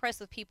always impressed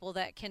with people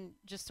that can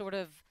just sort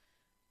of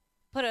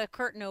put a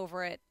curtain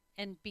over it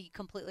and be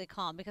completely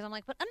calm. Because I'm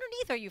like, but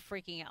underneath, are you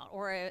freaking out,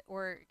 or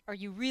are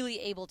you really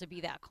able to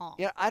be that calm?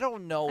 Yeah, I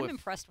don't know. I'm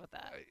impressed with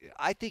that.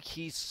 I think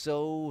he's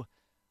so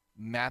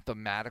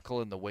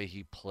mathematical in the way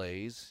he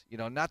plays. You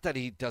know, not that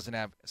he doesn't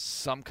have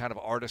some kind of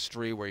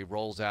artistry where he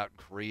rolls out and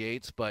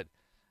creates, but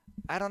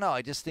I don't know.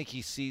 I just think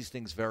he sees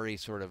things very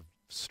sort of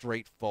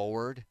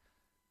straightforward.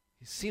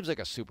 He seems like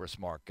a super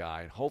smart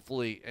guy.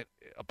 Hopefully,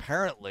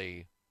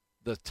 apparently,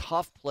 the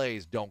tough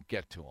plays don't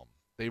get to him.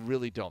 They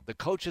really don't. The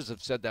coaches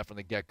have said that from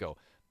the get-go.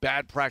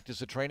 Bad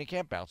practice at training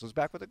camp, bounces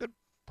back with a good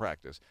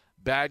practice.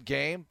 Bad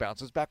game,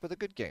 bounces back with a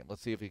good game.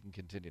 Let's see if he can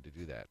continue to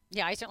do that.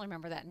 Yeah, I certainly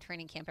remember that in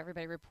training camp.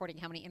 Everybody reporting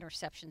how many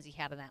interceptions he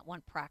had in that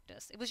one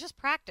practice. It was just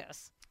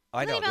practice.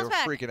 I know. They were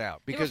back. freaking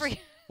out. Because,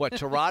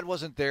 Terod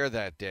wasn't there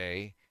that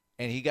day,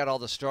 and he got all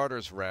the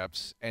starters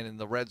reps, and in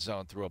the red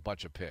zone threw a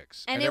bunch of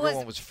picks. And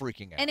everyone was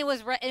freaking out. And it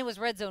was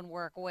red zone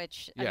work,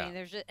 which, I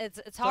mean,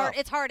 it's hard.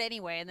 It's hard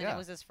anyway, and then it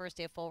was his first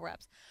day of full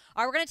reps.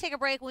 All right, we're going to take a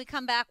break. When we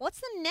come back, what's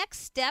the next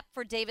step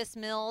for Davis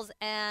Mills?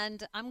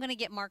 And I'm going to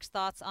get Mark's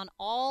thoughts on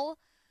all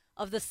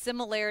of the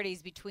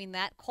similarities between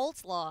that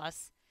Colts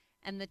loss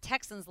and the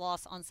Texans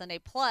loss on Sunday,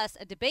 plus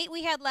a debate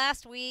we had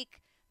last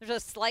week. There's a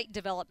slight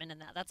development in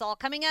that. That's all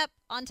coming up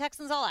on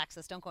Texans All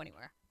Access. Don't go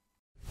anywhere.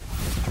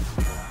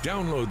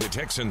 Download the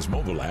Texans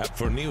mobile app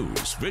for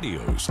news,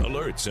 videos,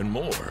 alerts, and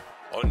more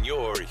on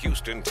your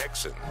Houston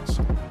Texans.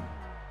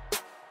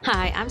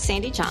 Hi, I'm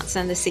Sandy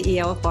Johnson, the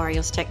CEO of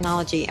Barrios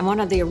Technology and one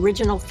of the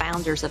original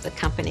founders of the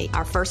company.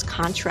 Our first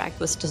contract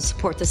was to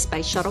support the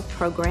Space Shuttle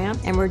program,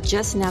 and we're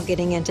just now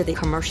getting into the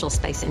commercial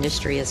space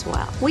industry as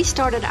well. We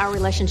started our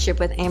relationship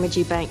with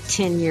Amegy Bank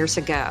 10 years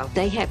ago.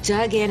 They have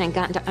dug in and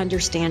gotten to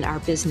understand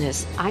our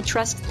business. I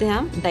trust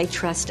them, they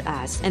trust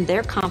us, and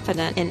they're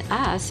confident in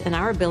us and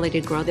our ability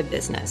to grow the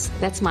business.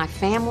 That's my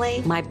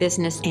family, my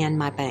business, and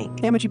my bank.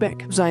 Amegy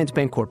Bank, Zions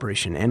Bank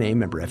Corporation, N.A.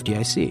 member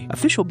FDIC,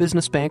 official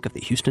business bank of the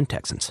Houston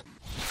Texans.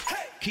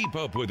 Keep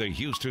up with the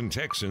Houston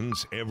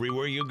Texans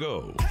everywhere you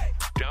go.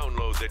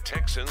 Download the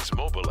Texans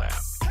mobile app.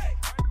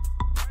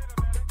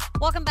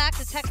 Welcome back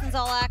to Texans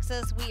All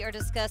Access. We are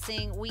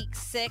discussing Week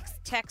 6,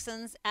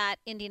 Texans at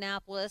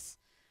Indianapolis.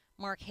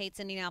 Mark hates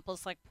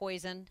Indianapolis like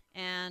poison,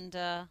 and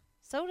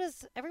so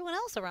does everyone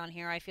else around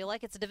here. I feel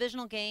like it's a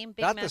divisional game.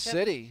 Big Not matchup. the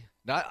city.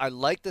 I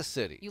like the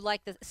city. You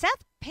like the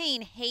Seth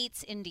Payne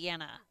hates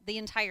Indiana, the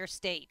entire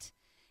state.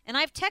 And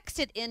I've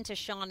texted into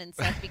Sean and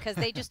Seth because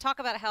they just talk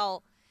about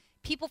how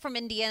people from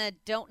Indiana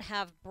don't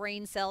have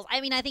brain cells. I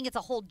mean, I think it's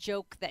a whole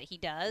joke that he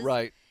does.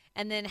 Right.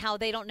 And then how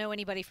they don't know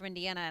anybody from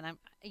Indiana. And I'm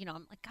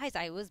like, guys,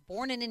 I was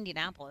born in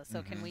Indianapolis.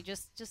 So can we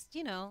just,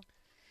 they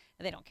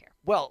don't care.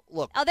 Well,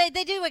 look. Oh,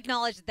 they do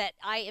acknowledge that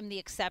I am the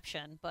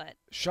exception, but.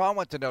 Sean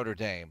went to Notre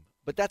Dame,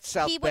 but that's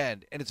South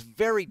Bend, and it's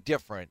very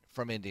different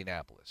from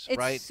Indianapolis,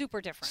 right? It's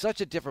super different.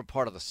 Such a different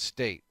part of the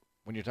state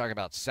when you're talking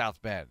about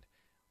South Bend.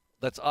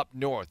 That's up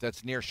north.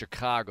 That's near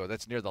Chicago.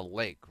 That's near the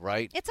lake,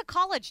 right? It's a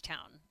college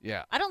town.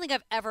 Yeah. I don't think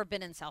I've ever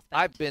been in South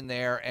Bend. I've been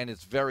there, and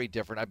it's very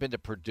different. I've been to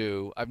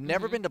Purdue. I've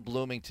never been to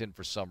Bloomington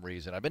for some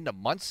reason. I've been to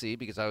Muncie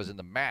because I was in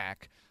the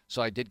MAC,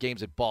 so I did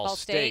games at Ball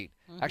State.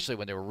 Actually,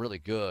 when they were really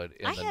good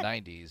in the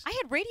 90s. I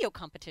had radio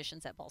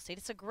competitions at Ball State.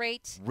 It's a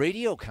great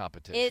radio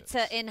competition. It's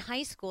in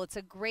high school. It's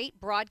a great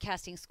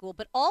broadcasting school,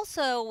 but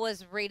also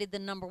was rated the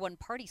 #1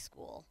 party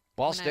school.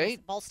 Ball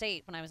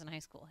State when I was in high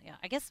school. Yeah,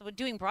 I guess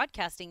doing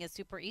broadcasting is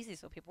super easy,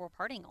 so people were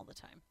partying all the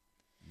time.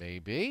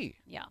 Maybe.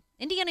 Yeah,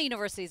 Indiana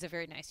University is a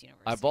very nice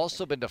university. I've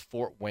also been to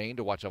Fort Wayne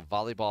to watch a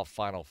volleyball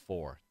Final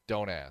Four.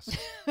 Don't ask,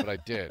 but I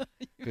did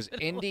because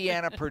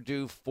Indiana,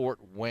 Purdue, Fort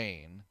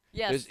Wayne.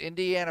 Yes. There's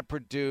Indiana,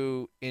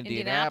 Purdue,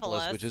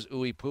 Indianapolis, which is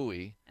Ooey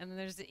Pooey. And then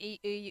there's the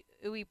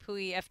Ooey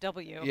Pooey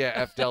FW.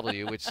 Yeah,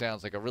 FW, which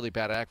sounds like a really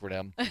bad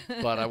acronym.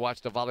 But I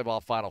watched a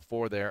volleyball Final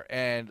Four there.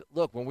 And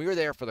look, when we were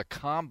there for the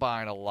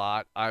Combine a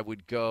lot, I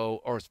would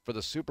go, or for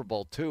the Super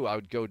Bowl too, I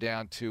would go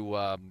down to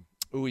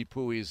Ooey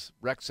Pooey's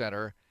rec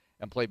center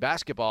and play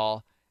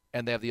basketball.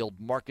 And they have the old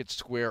Market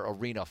Square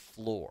Arena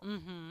floor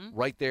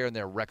right there in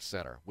their rec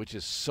center, which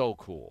is so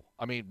cool.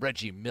 I mean,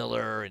 Reggie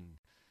Miller and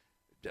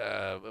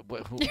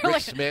Rick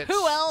Smits.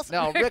 Who else?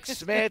 No, Rick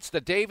Smits,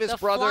 the Davis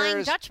brothers. The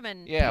Flying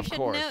Dutchman. Yeah, of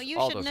course. You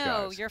all should those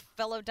know guys. your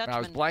fellow Dutchman. I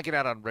was blanking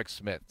out on Rick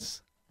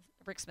Smits.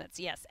 Rick Smits,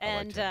 yes.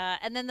 And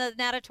then the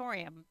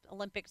Natatorium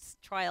Olympics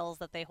trials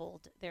that they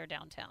hold there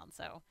downtown.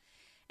 So,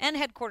 and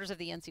headquarters of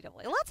the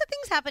NCAA. Lots of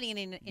things happening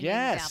in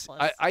Yes,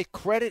 Indianapolis. I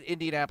credit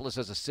Indianapolis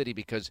as a city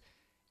because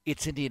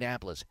it's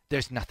Indianapolis.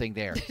 There's nothing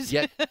there.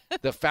 Yet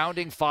the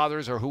founding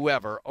fathers or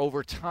whoever,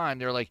 over time,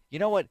 they're like, you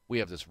know what? We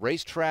have this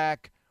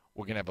racetrack.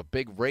 We're going to have a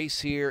big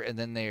race here. And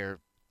then they're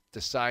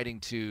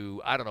deciding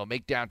to,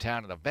 make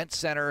downtown an event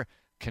center,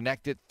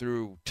 connect it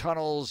through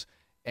tunnels,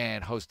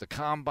 and host the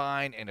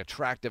Combine and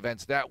attract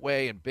events that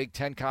way and Big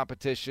Ten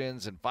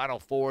competitions and Final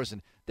Fours.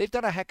 And they've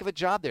done a heck of a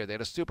job there. They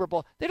had a Super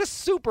Bowl. They had a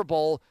Super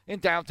Bowl in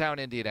downtown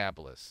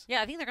Indianapolis.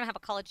 Yeah, I think they're going to have a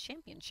college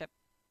championship,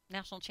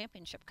 national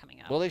championship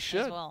coming up. Well, they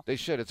should. As well. They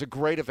should. It's a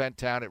great event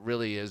town. It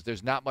really is.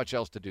 There's not much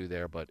else to do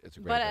there, but it's a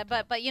great event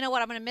town. But you know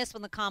what? I'm going to miss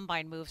when the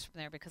Combine moves from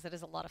there because it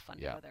is a lot of fun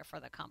to Yeah. go there for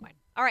the Combine.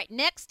 All right,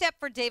 next step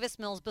for Davis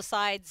Mills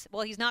besides,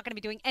 well, he's not going to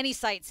be doing any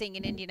sightseeing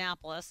in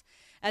Indianapolis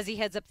as he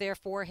heads up there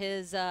for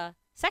his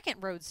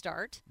second road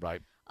start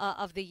Right.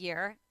 of the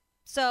year.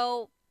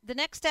 So the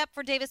next step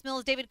for Davis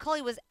Mills, David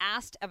Culley was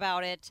asked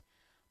about it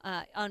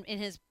in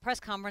his press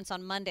conference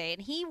on Monday,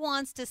 and he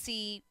wants to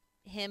see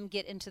him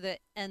get into the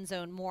end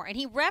zone more. And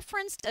he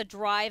referenced a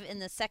drive in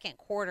the second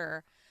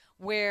quarter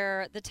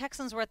where the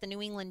Texans were at the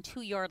New England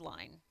 2-yard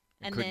line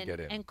And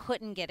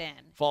couldn't get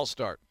in. False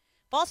start.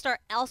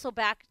 Also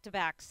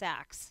back-to-back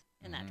sacks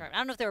in that drive. I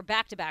don't know if they were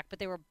back-to-back, but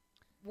they were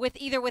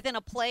either within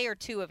a play or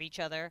two of each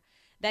other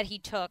that he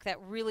took that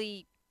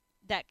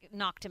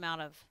knocked him out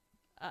of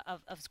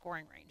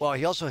scoring range. Well,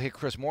 he also hit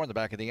Chris Moore in the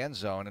back of the end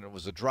zone, and it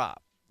was a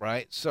drop,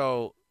 right?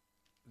 So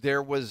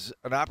there was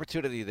an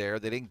opportunity there.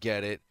 They didn't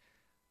get it.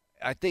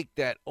 I think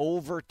that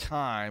over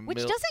time, which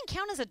doesn't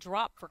count as a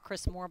drop for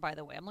Chris Moore, by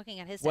the way. I'm looking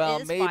at his. Well,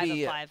 it is maybe 5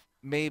 of 5.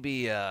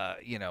 maybe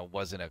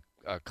wasn't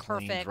a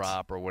clean Perfect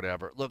drop or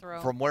whatever. Look,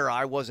 throw. from where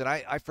I was, and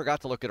I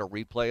forgot to look at a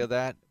replay of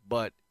that,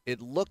 but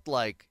it looked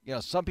like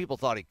some people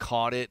thought he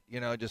caught it,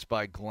 just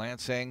by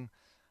glancing,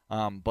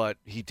 but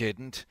he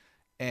didn't.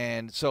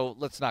 And so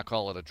let's not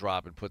call it a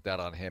drop and put that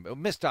on him. A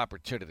missed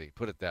opportunity,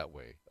 put it that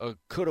way.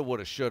 Coulda,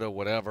 woulda, shoulda,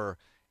 whatever,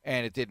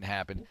 and it didn't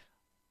happen.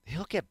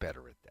 He'll get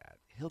better at that.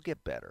 He'll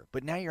get better.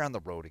 But now you're on the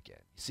road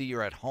again. You see,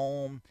 you're at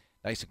home,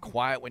 nice and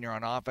quiet when you're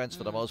on offense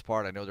for the most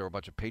part. I know there were a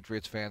bunch of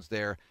Patriots fans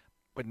there.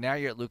 But now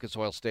you're at Lucas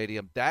Oil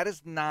Stadium. That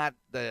is not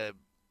the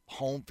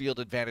home field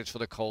advantage for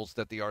the Colts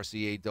that the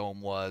RCA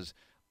Dome was.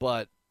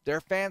 But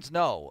their fans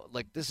know,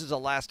 this is a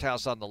last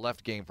house on the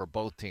left game for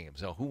both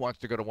teams. Who wants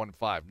to go to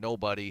 1-5?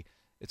 Nobody.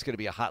 It's going to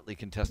be a hotly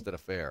contested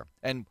affair.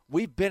 And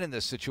we've been in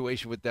this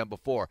situation with them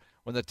before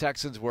when the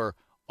Texans were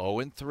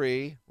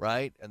 0-3,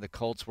 right? And the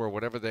Colts were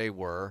whatever they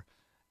were.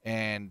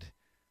 And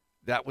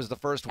that was the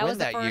first win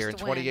that year in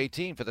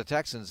 2018 for the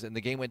Texans, and the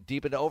game went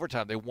deep into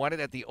overtime. They won it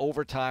at the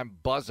overtime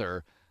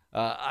buzzer.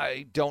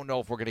 I don't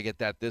know if we're going to get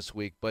that this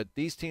week, but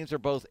these teams are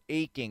both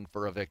aching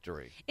for a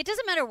victory. It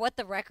doesn't matter what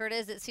the record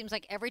is. It seems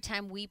like every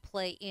time we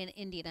play in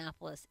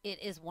Indianapolis,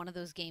 it is one of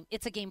those games.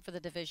 It's a game for the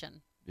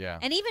division. Yeah.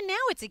 And even now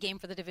it's a game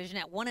for the division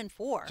at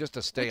 1-4. Just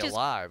to stay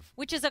alive.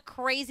 Which is a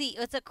crazy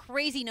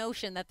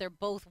notion that they're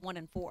both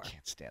 1-4.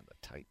 Can't stand the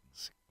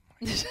Titans.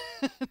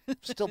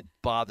 Still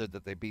bothered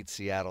that they beat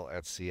Seattle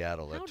at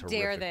Seattle. How a terrific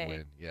dare they?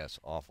 win. Yes,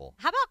 awful.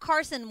 How about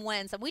Carson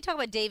Wentz? We talk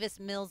about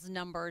Davis Mills'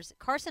 numbers.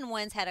 Carson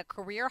Wentz had a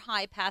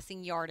career-high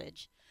passing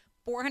yardage,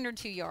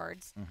 402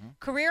 yards.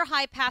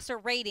 Career-high passer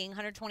rating,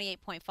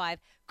 128.5.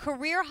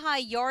 Career-high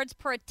yards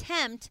per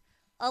attempt,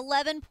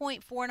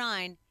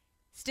 11.49.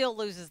 Still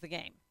loses the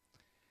game.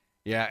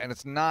 Yeah, and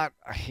it's not,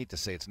 I hate to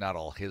say it's not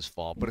all his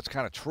fault, but it's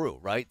kind of true,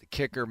 right? The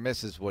kicker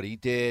misses what he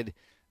did.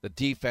 The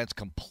defense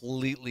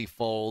completely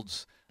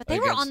folds. But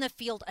they were on the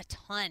field a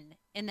ton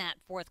in that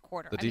fourth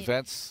quarter. The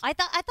defense? I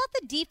thought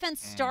the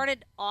defense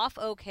started off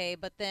okay,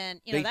 but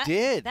then they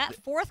did. That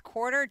fourth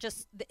quarter,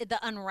 just the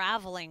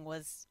unraveling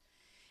was.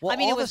 Well,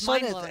 it all was of a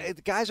sudden, mind-blowing.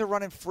 the guys are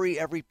running free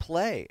every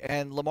play,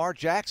 and Lamar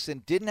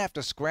Jackson didn't have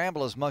to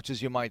scramble as much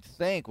as you might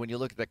think when you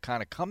look at the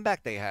kind of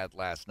comeback they had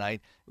last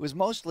night. It was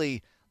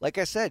mostly, like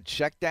I said,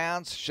 check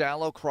downs,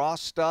 shallow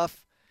cross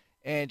stuff,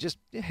 and just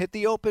hit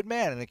the open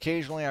man. And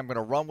occasionally I'm going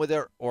to run with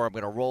it or I'm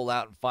going to roll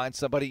out and find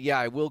somebody. Yeah,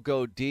 I will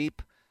go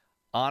deep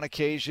on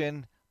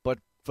occasion, but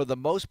for the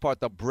most part,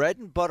 the bread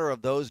and butter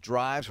of those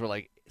drives were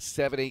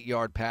 7-8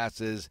 yard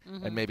passes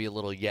and maybe a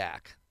little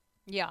yak.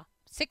 Yeah.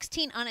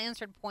 16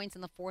 unanswered points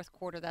in the fourth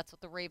quarter. That's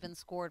what the Ravens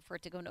scored for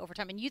it to go into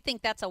overtime. And you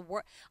think that's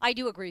I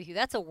do agree with you.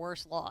 That's a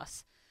worse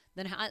loss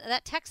than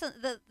that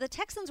the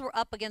Texans were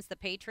up against the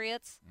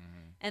Patriots,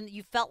 and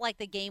you felt like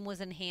the game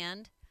was in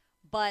hand.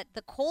 But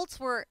the Colts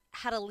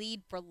had a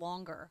lead for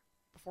longer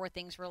before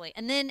things really.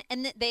 And then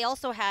they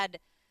also had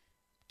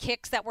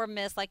kicks that were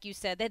missed, like you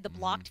said. They had the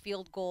blocked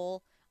field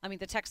goal. I mean,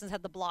 the Texans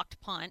had the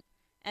blocked punt,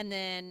 and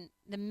then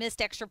the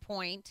missed extra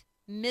point,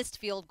 missed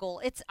field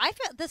goal. I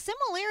feel the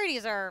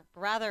similarities are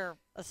rather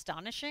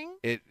astonishing.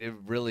 It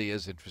really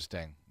is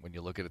interesting when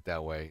you look at it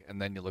that way,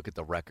 and then you look at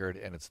the record,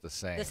 and it's the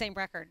same. The same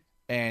record.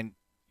 And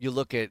you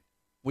look at,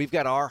 we've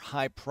got our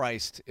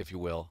high-priced, if you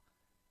will,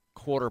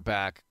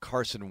 quarterback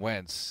Carson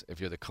Wentz, if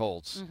you're the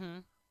Colts,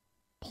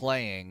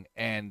 playing,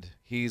 and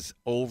he's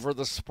over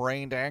the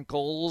sprained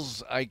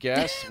ankles, I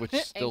guess, which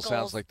still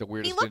sounds like the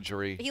weirdest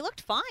injury. He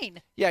looked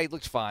fine. Yeah, he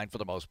looked fine for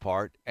the most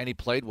part, and he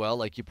played well,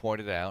 like you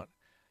pointed out.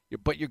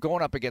 But you're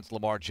going up against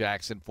Lamar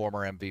Jackson,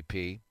 former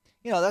MVP.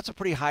 That's a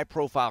pretty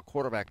high-profile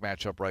quarterback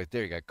matchup right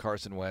there. You got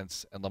Carson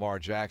Wentz and Lamar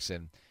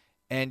Jackson,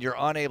 and you're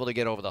unable to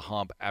get over the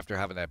hump after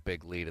having that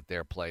big lead at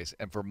their place.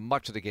 And for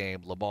much of the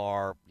game,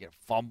 Lamar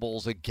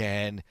fumbles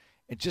again.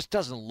 It just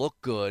doesn't look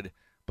good.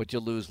 but you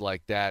lose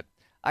like that.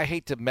 I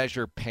hate to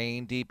measure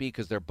pain, DP,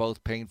 because they're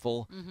both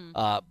painful.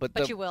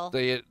 But you will.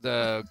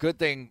 The good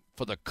thing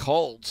for the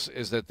Colts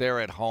is that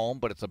they're at home,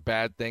 but it's a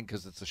bad thing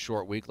because it's a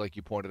short week, like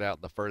you pointed out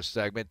in the first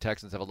segment.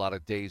 Texans have a lot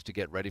of days to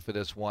get ready for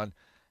this one.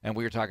 And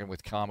we were talking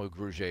with Kamu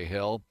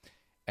Grugier-Hill,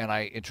 and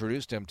I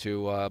introduced him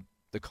to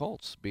the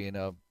Colts being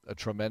a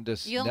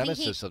tremendous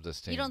nemesis of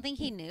this team. You don't think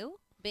he knew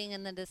being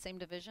in the same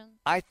division?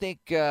 I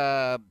think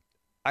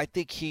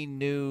he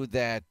knew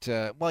that.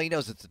 He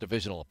knows it's a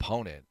divisional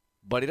opponent.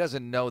 But he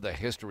doesn't know the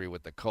history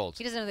with the Colts.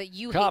 He doesn't know that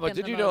you hate Kama, them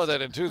did the you most. know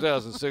that in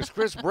 2006,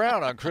 Chris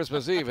Brown on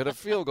Christmas Eve hit a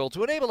field goal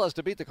to enable us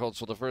to beat the Colts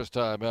for the first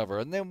time ever,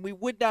 and then we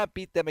would not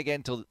beat them again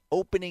until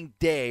opening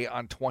day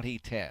on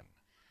 2010.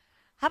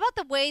 How about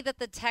the way that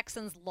the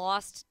Texans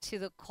lost to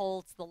the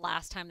Colts the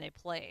last time they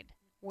played?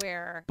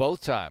 Where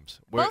both times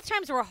were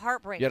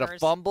heartbreakers. You had a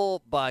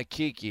fumble by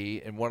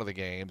Kiki in one of the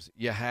games.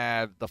 You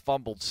had the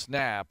fumbled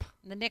snap.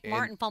 The Nick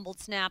Martin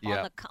fumbled snap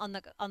on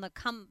the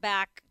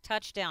comeback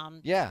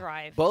touchdown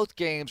drive. Both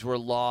games were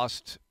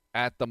lost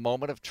at the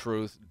moment of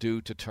truth due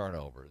to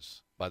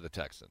turnovers by the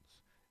Texans.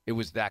 It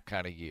was that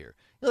kind of year.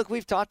 Look,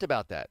 we've talked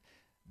about that.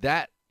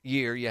 That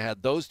year you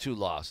had those two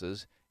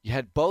losses. You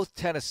had both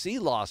Tennessee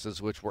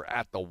losses, which were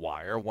at the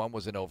wire. One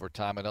was in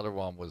overtime. Another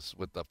one was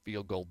with the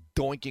field goal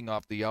doinking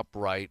off the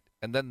upright.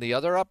 And then the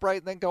other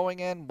upright then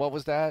going in. What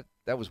was that?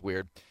 That was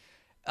weird.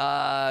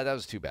 That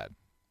was too bad.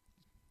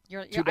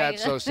 Too bad,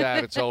 so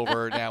sad. It's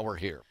over. Now we're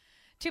here.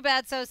 Too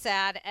bad, so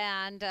sad.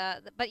 And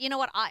but you know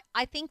what?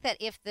 I think that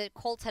if the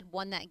Colts had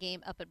won that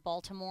game up at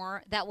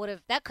Baltimore, that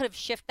could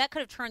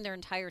have turned their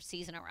entire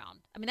season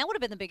around. I mean, that would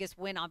have been the biggest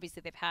win,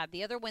 obviously, they've had.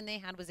 The other win they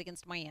had was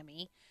against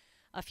Miami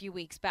a few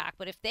weeks back.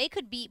 But if they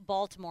could beat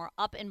Baltimore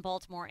up in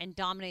Baltimore and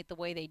dominate the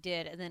way they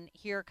did, and then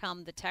here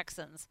come the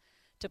Texans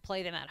to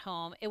play them at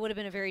home, it would have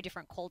been a very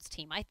different Colts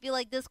team. I feel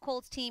like this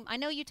Colts team, I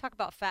know you talk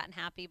about fat and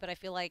happy, but I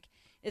feel like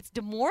it's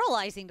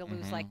demoralizing to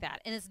lose like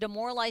that. And it's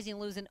demoralizing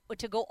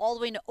to go all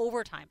the way into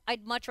overtime.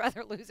 I'd much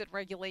rather lose in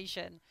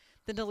regulation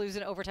than to lose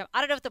in overtime. I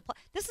don't know if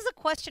this is a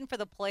question for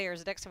the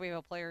players next time we have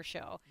a player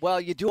show. Well,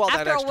 you do all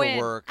that extra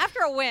work. After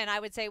a win, I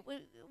would say,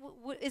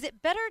 is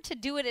it better to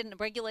do it in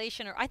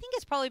regulation? Or I think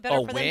it's probably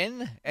better for them. A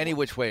win? Any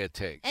which way it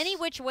takes. Any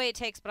which way it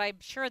takes, but I'm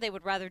sure they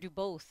would rather do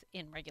both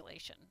in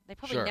regulation. They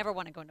probably never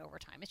want to go into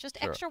overtime. It's just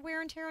extra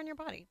wear and tear on your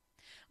body.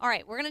 All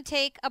right, we're going to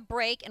take a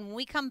break, and when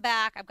we come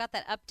back, I've got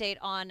that update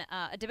on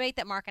a debate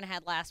that Mark and I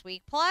had last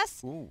week,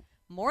 plus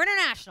more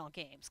international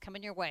games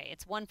coming your way.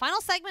 It's one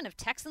final segment of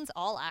Texans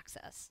All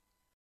Access.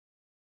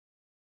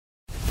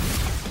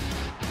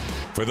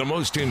 For the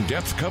most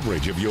in-depth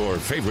coverage of your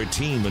favorite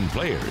team and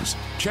players,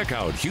 check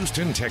out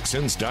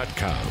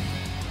HoustonTexans.com.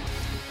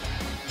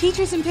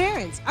 Teachers and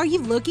parents, are you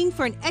looking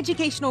for an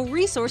educational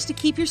resource to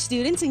keep your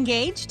students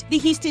engaged? The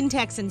Houston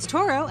Texans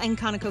Toro and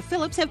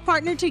ConocoPhillips have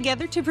partnered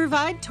together to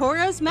provide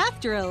Toro's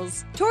Math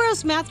Drills.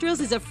 Toro's Math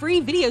Drills is a free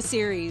video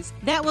series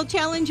that will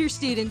challenge your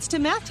students to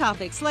math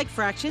topics like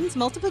fractions,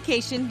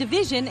 multiplication,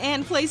 division,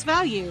 and place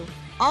value,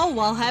 all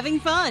while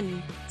having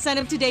fun. Sign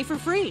up today for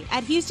free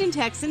at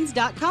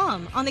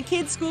HoustonTexans.com on the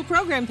Kids School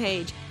Program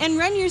page and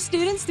run your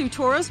students through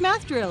Toro's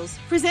Math Drills,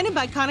 presented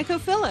by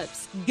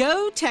ConocoPhillips.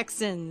 Go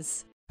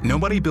Texans!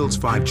 Nobody builds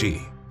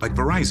 5G like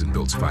Verizon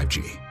builds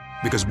 5G,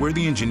 because we're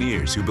the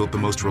engineers who built the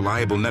most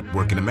reliable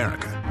network in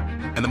America.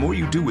 And the more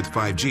you do with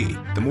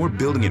 5G, the more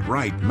building it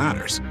right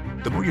matters.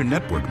 The more your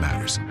network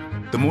matters.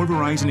 The more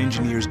Verizon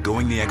engineers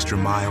going the extra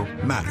mile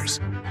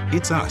matters.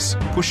 It's us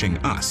pushing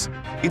us.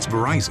 It's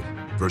Verizon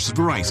versus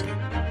Verizon.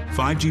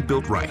 5G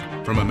built right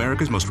from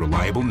America's most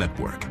reliable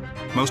network.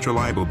 Most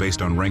reliable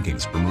based on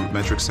rankings from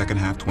RootMetrics second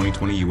half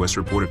 2020 U.S.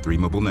 report of 3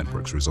 mobile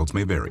networks. Results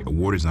may vary.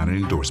 Award is not an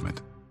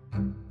endorsement.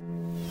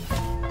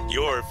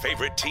 Your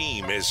favorite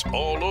team is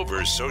all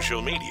over social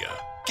media.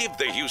 Give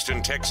the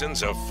Houston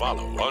Texans a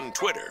follow on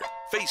Twitter,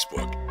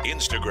 Facebook,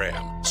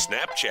 Instagram,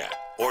 Snapchat,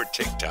 or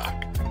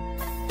TikTok.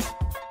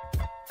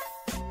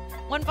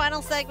 One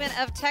final segment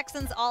of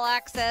Texans All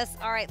Access.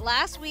 All right,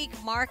 last week,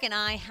 Mark and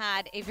I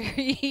had a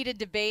very heated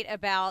debate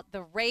about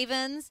the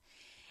Ravens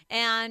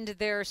and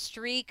their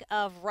streak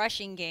of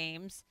rushing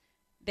games.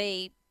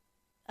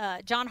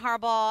 John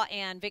Harbaugh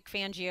and Vic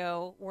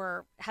Fangio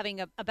were having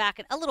a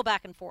little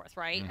back and forth,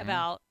 right? Mm-hmm.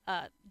 About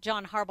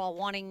John Harbaugh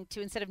wanting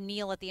to, instead of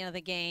kneel at the end of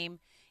the game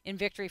in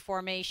victory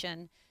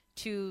formation,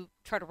 to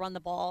try to run the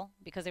ball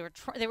because they were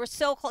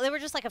so close. They were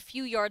just like a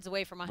few yards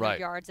away from 100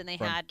 yards, and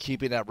had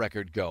keeping that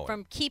record going.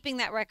 From keeping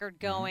that record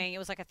going, mm-hmm. It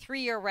was like a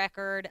 3-year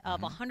record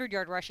of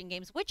 100-yard rushing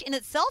games, which in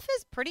itself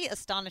is pretty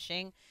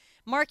astonishing.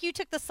 Mark, you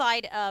took the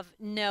side of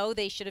no,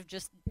 they should have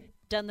just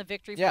done the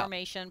victory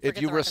formation.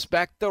 If you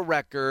respect the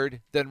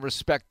record, then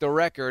respect the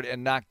record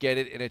and not get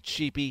it in a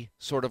cheapy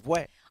sort of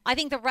way. I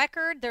think the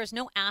record, there's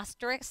no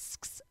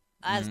asterisks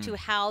as to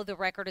how the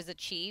record is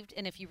achieved.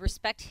 And if you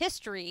respect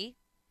history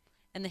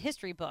and the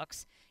history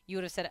books, you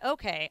would have said,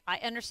 okay, I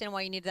understand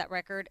why you need that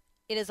record.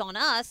 It is on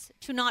us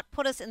to not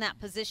put us in that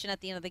position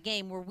at the end of the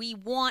game where we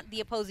want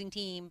the opposing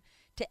team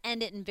to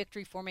end it in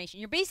victory formation.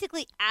 You're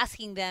basically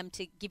asking them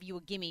to give you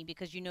a gimme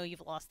because you know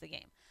you've lost the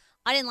game.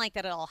 I didn't like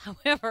that at all.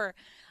 However,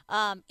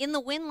 in the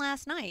win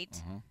last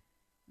night,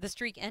 the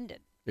streak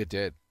ended. It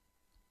did.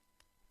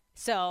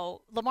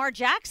 So Lamar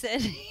Jackson,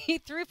 he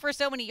threw for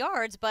so many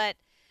yards, but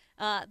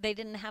they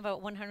didn't have a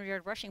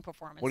 100-yard rushing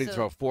performance. What did he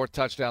throw? 4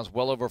 touchdowns,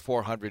 well over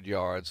 400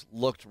 yards.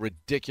 Looked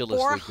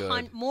ridiculously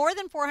good. More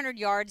than 400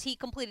 yards. He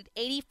completed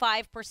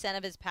 85%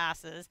 of his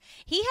passes.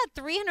 He had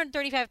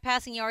 335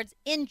 passing yards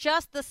in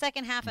just the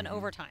second half and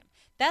overtime.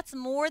 That's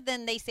more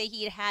than they say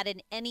he had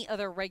in any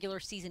other regular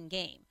season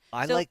game.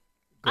 Doesn't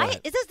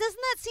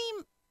that seem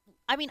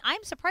 – I mean,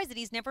 I'm surprised that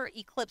he's never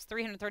eclipsed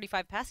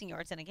 335 passing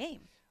yards in a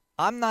game.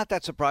 I'm not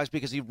that surprised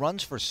because he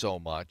runs for so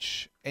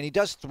much, and he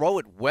does throw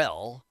it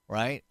well,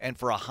 right, and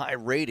for a high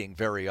rating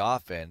very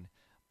often,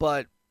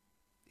 but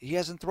he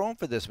hasn't thrown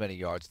for this many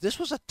yards. This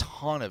was a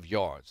ton of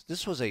yards.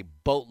 This was a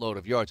boatload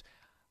of yards.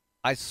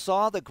 I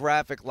saw the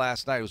graphic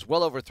last night. It was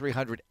well over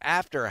 300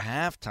 after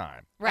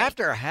halftime. Right.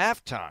 After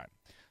halftime.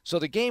 So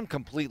the game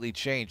completely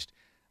changed.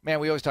 Man,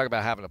 we always talk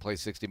about having to play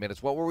 60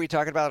 minutes. What were we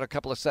talking about a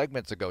couple of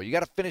segments ago? You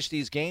got to finish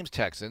these games,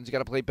 Texans. You got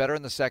to play better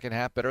in the second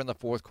half, better in the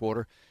fourth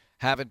quarter.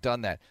 Haven't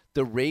done that.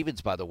 The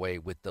Ravens, by the way,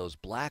 with those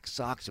black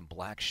socks and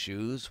black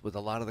shoes with a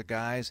lot of the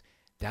guys,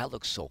 that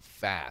looks so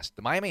fast.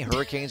 The Miami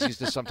Hurricanes used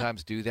to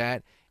sometimes do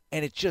that,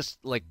 and it just,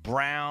 like,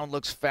 Brown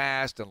looks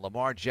fast and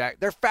Lamar Jackson.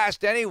 They're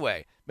fast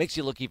anyway. Makes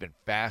you look even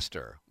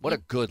faster. What a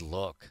good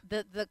look.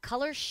 The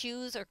color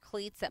shoes or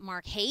cleats that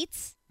Mark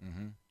hates,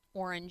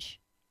 orange,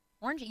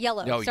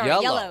 yellow. No, Sorry,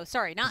 yellow.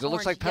 Sorry, not orange. It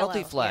looks like penalty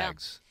yellow.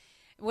 flags. Yeah.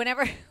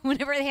 Whenever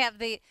they have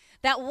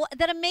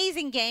that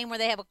amazing game where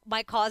they have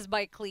My Cause,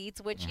 My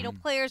Cleats, which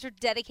players are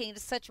dedicating to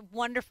such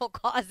wonderful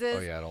causes.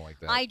 Oh yeah, I don't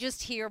like that. I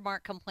just hear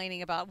Mark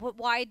complaining about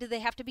why do they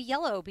have to be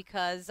yellow?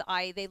 Because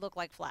they look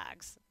like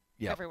flags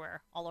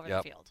everywhere, all over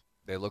the field.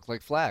 They look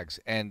like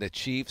flags, and the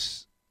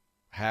Chiefs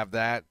have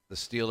that. The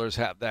Steelers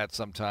have that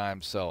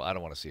sometimes. So I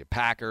don't want to see it.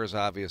 Packers,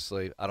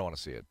 obviously, I don't want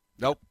to see it.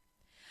 Nope.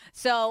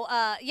 So,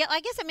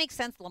 I guess it makes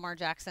sense Lamar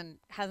Jackson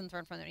hasn't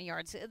thrown for many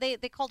yards. They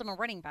called him a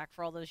running back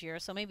for all those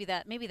years, so maybe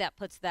that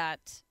puts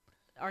that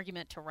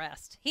argument to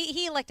rest.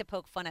 He liked to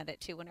poke fun at it,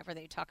 too, whenever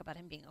they talk about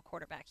him being a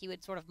quarterback. He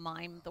would sort of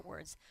mime the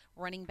words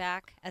running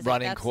back. As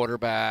running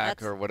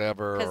quarterback or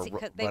whatever. Do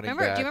you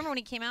remember when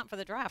he came out for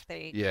the draft?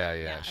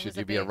 Yeah. Should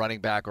you be a running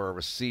back or a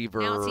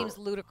receiver? Now it seems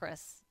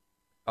ludicrous.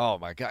 Oh,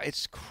 my God.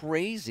 It's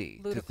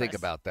crazy to think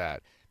about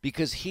that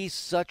because he's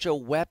such a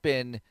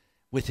weapon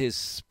with his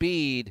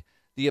speed.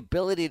 The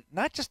ability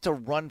not just to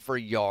run for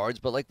yards,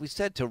 but like we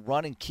said, to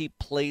run and keep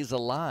plays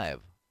alive.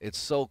 It's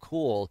so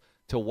cool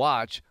to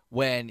watch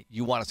when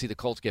you want to see the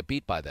Colts get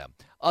beat by them.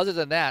 Other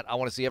than that, I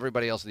want to see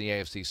everybody else in the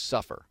AFC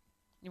suffer.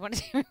 You want to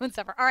see everyone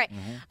suffer. All right.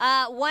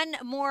 One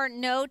more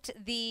note.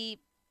 The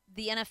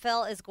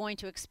NFL is going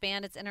to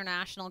expand its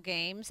international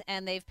games,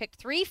 and they've picked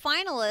 3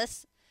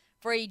 finalists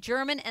for a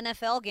German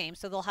NFL game.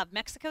 So they'll have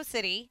Mexico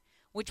City,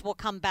 which will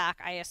come back,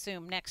 I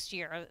assume, next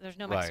year. There's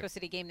no Mexico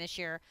City game this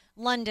year.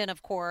 London,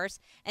 of course.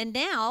 And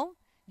now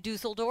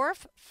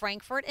Dusseldorf,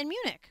 Frankfurt, and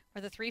Munich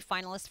are the 3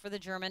 finalists for the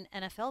German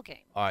NFL game.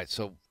 All right,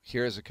 so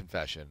here's a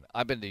confession.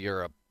 I've been to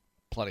Europe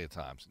plenty of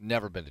times.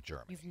 Never been to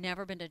Germany. You've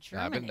never been to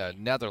Germany? I've been to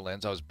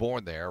Netherlands. I was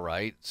born there,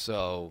 right?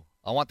 So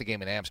I want the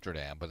game in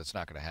Amsterdam, but it's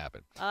not going to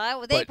happen.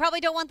 They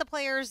probably don't want the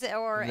players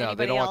or anybody else in Amsterdam. No,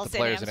 they don't want the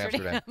players in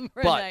Amsterdam.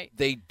 But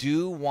they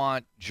do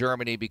want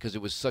Germany because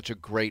it was such a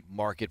great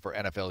market for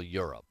NFL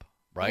Europe.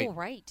 Right? Oh,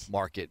 right.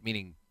 Market,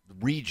 meaning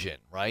region,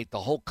 right? The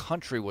whole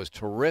country was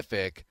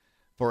terrific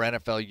for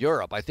NFL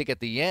Europe. I think at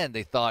the end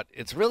they thought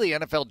it's really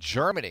NFL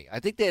Germany. I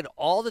think they had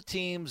all the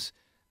teams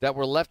that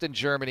were left in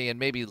Germany and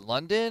maybe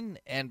London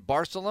and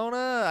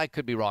Barcelona. I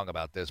could be wrong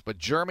about this, but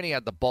Germany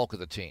had the bulk of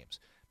the teams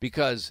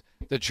because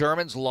the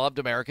Germans loved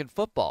American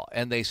football,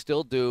 and they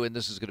still do, and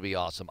this is going to be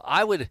awesome.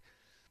 I'd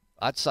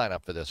sign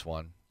up for this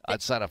one.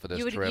 I'd sign up for this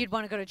trip. You'd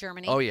want to go to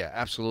Germany? Oh, yeah,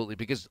 absolutely,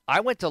 because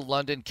I went to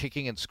London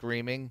kicking and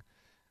screaming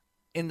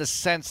in the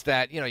sense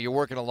that, you're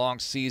working a long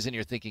season.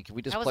 You're thinking, can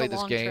we just play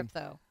this game? Trip,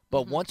 though.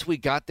 But once we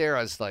got there,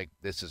 I was like,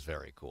 this is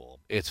very cool.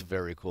 It's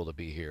very cool to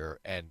be here.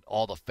 And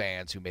all the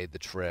fans who made the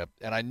trip.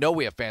 And I know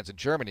we have fans in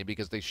Germany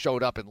because they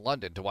showed up in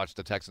London to watch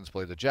the Texans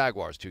play the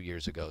Jaguars 2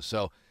 years ago.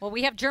 So, well,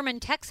 we have German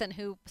Texan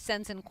who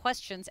sends in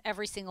questions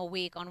every single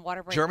week on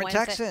Water Break German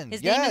Wednesday. Texan,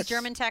 His name is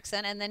German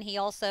Texan, and then he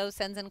also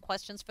sends in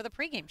questions for the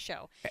pregame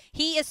show.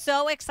 He is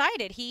so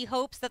excited. He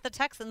hopes that the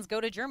Texans go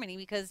to Germany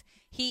because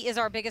he is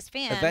our biggest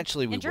fan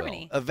in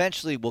Germany.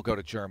 Eventually we'll go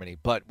to Germany,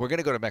 but we're going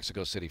to go to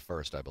Mexico City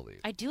first, I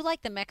believe. I do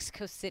like the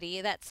Mexico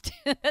City. That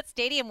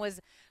stadium was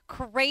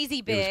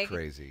crazy big. It was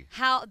crazy.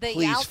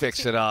 Please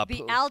fix it up.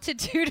 The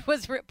altitude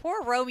was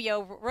poor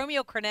Romeo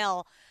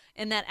Crennel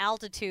in that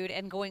altitude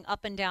and going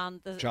up and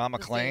down the John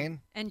McClane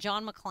and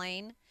John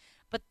McClane.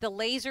 But the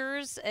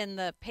lasers and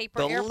the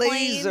paper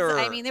airplanes.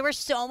 I mean, there were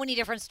so many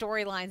different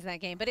storylines in that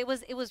game. But it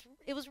was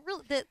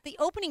real. The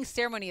opening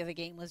ceremony of the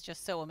game was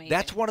just so amazing.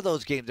 That's one of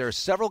those games. There are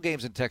several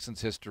games in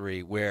Texans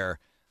history where,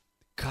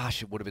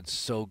 gosh, it would have been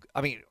so.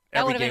 I mean,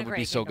 every game would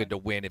be so good to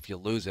win if you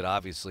lose it,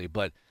 obviously.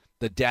 But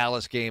the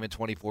Dallas game in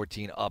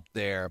 2014 up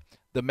there,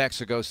 the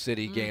Mexico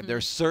City game.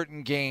 There's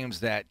certain games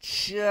that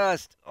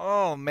just,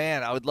 oh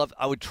man,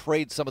 I would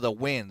trade some of the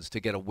wins to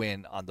get a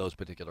win on those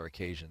particular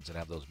occasions and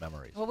have those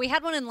memories. Well, we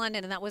had one in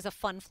London, and that was a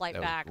fun flight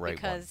back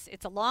because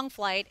it's a long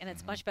flight, and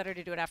it's much better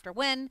to do it after a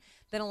win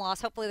than a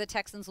loss. Hopefully the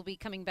Texans will be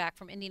coming back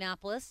from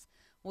Indianapolis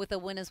with a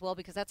win as well,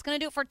 because that's going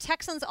to do it for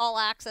Texans All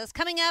Access.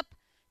 Coming up,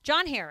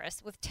 John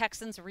Harris with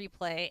Texans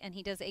Replay, and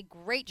he does a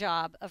great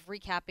job of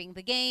recapping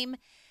the game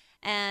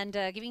and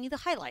giving you the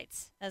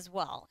highlights as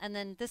well. And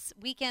then this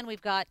weekend,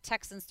 we've got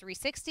Texans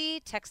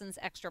 360, Texans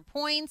Extra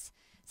Points.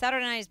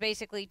 Saturday night is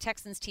basically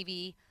Texans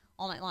TV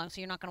all night long,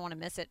 so you're not going to want to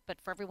miss it. But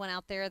for everyone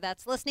out there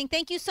that's listening,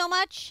 thank you so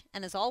much.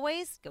 And as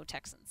always, go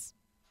Texans.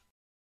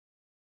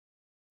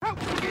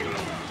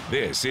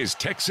 This is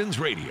Texans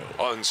Radio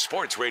on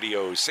Sports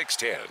Radio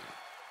 610.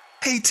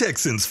 Hey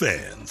Texans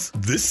fans,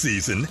 this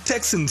season,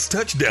 Texans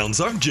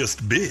touchdowns aren't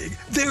just big,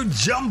 they're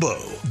jumbo.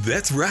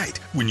 That's right,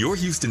 when your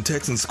Houston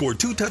Texans score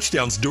 2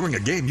 touchdowns during a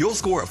game, you'll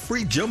score a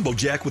free Jumbo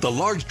Jack with a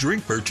large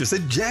drink purchase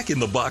at Jack in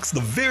the Box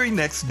the very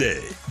next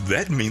day.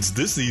 That means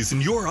this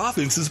season, your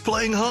offense is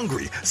playing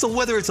hungry, so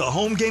whether it's a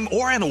home game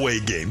or an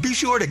away game, be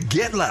sure to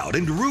get loud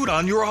and root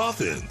on your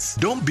offense.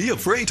 Don't be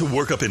afraid to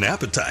work up an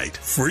appetite.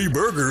 Free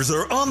burgers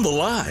are on the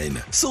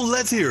line. So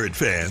let's hear it,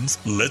 fans.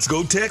 Let's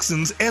go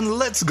Texans and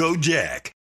let's go Jack.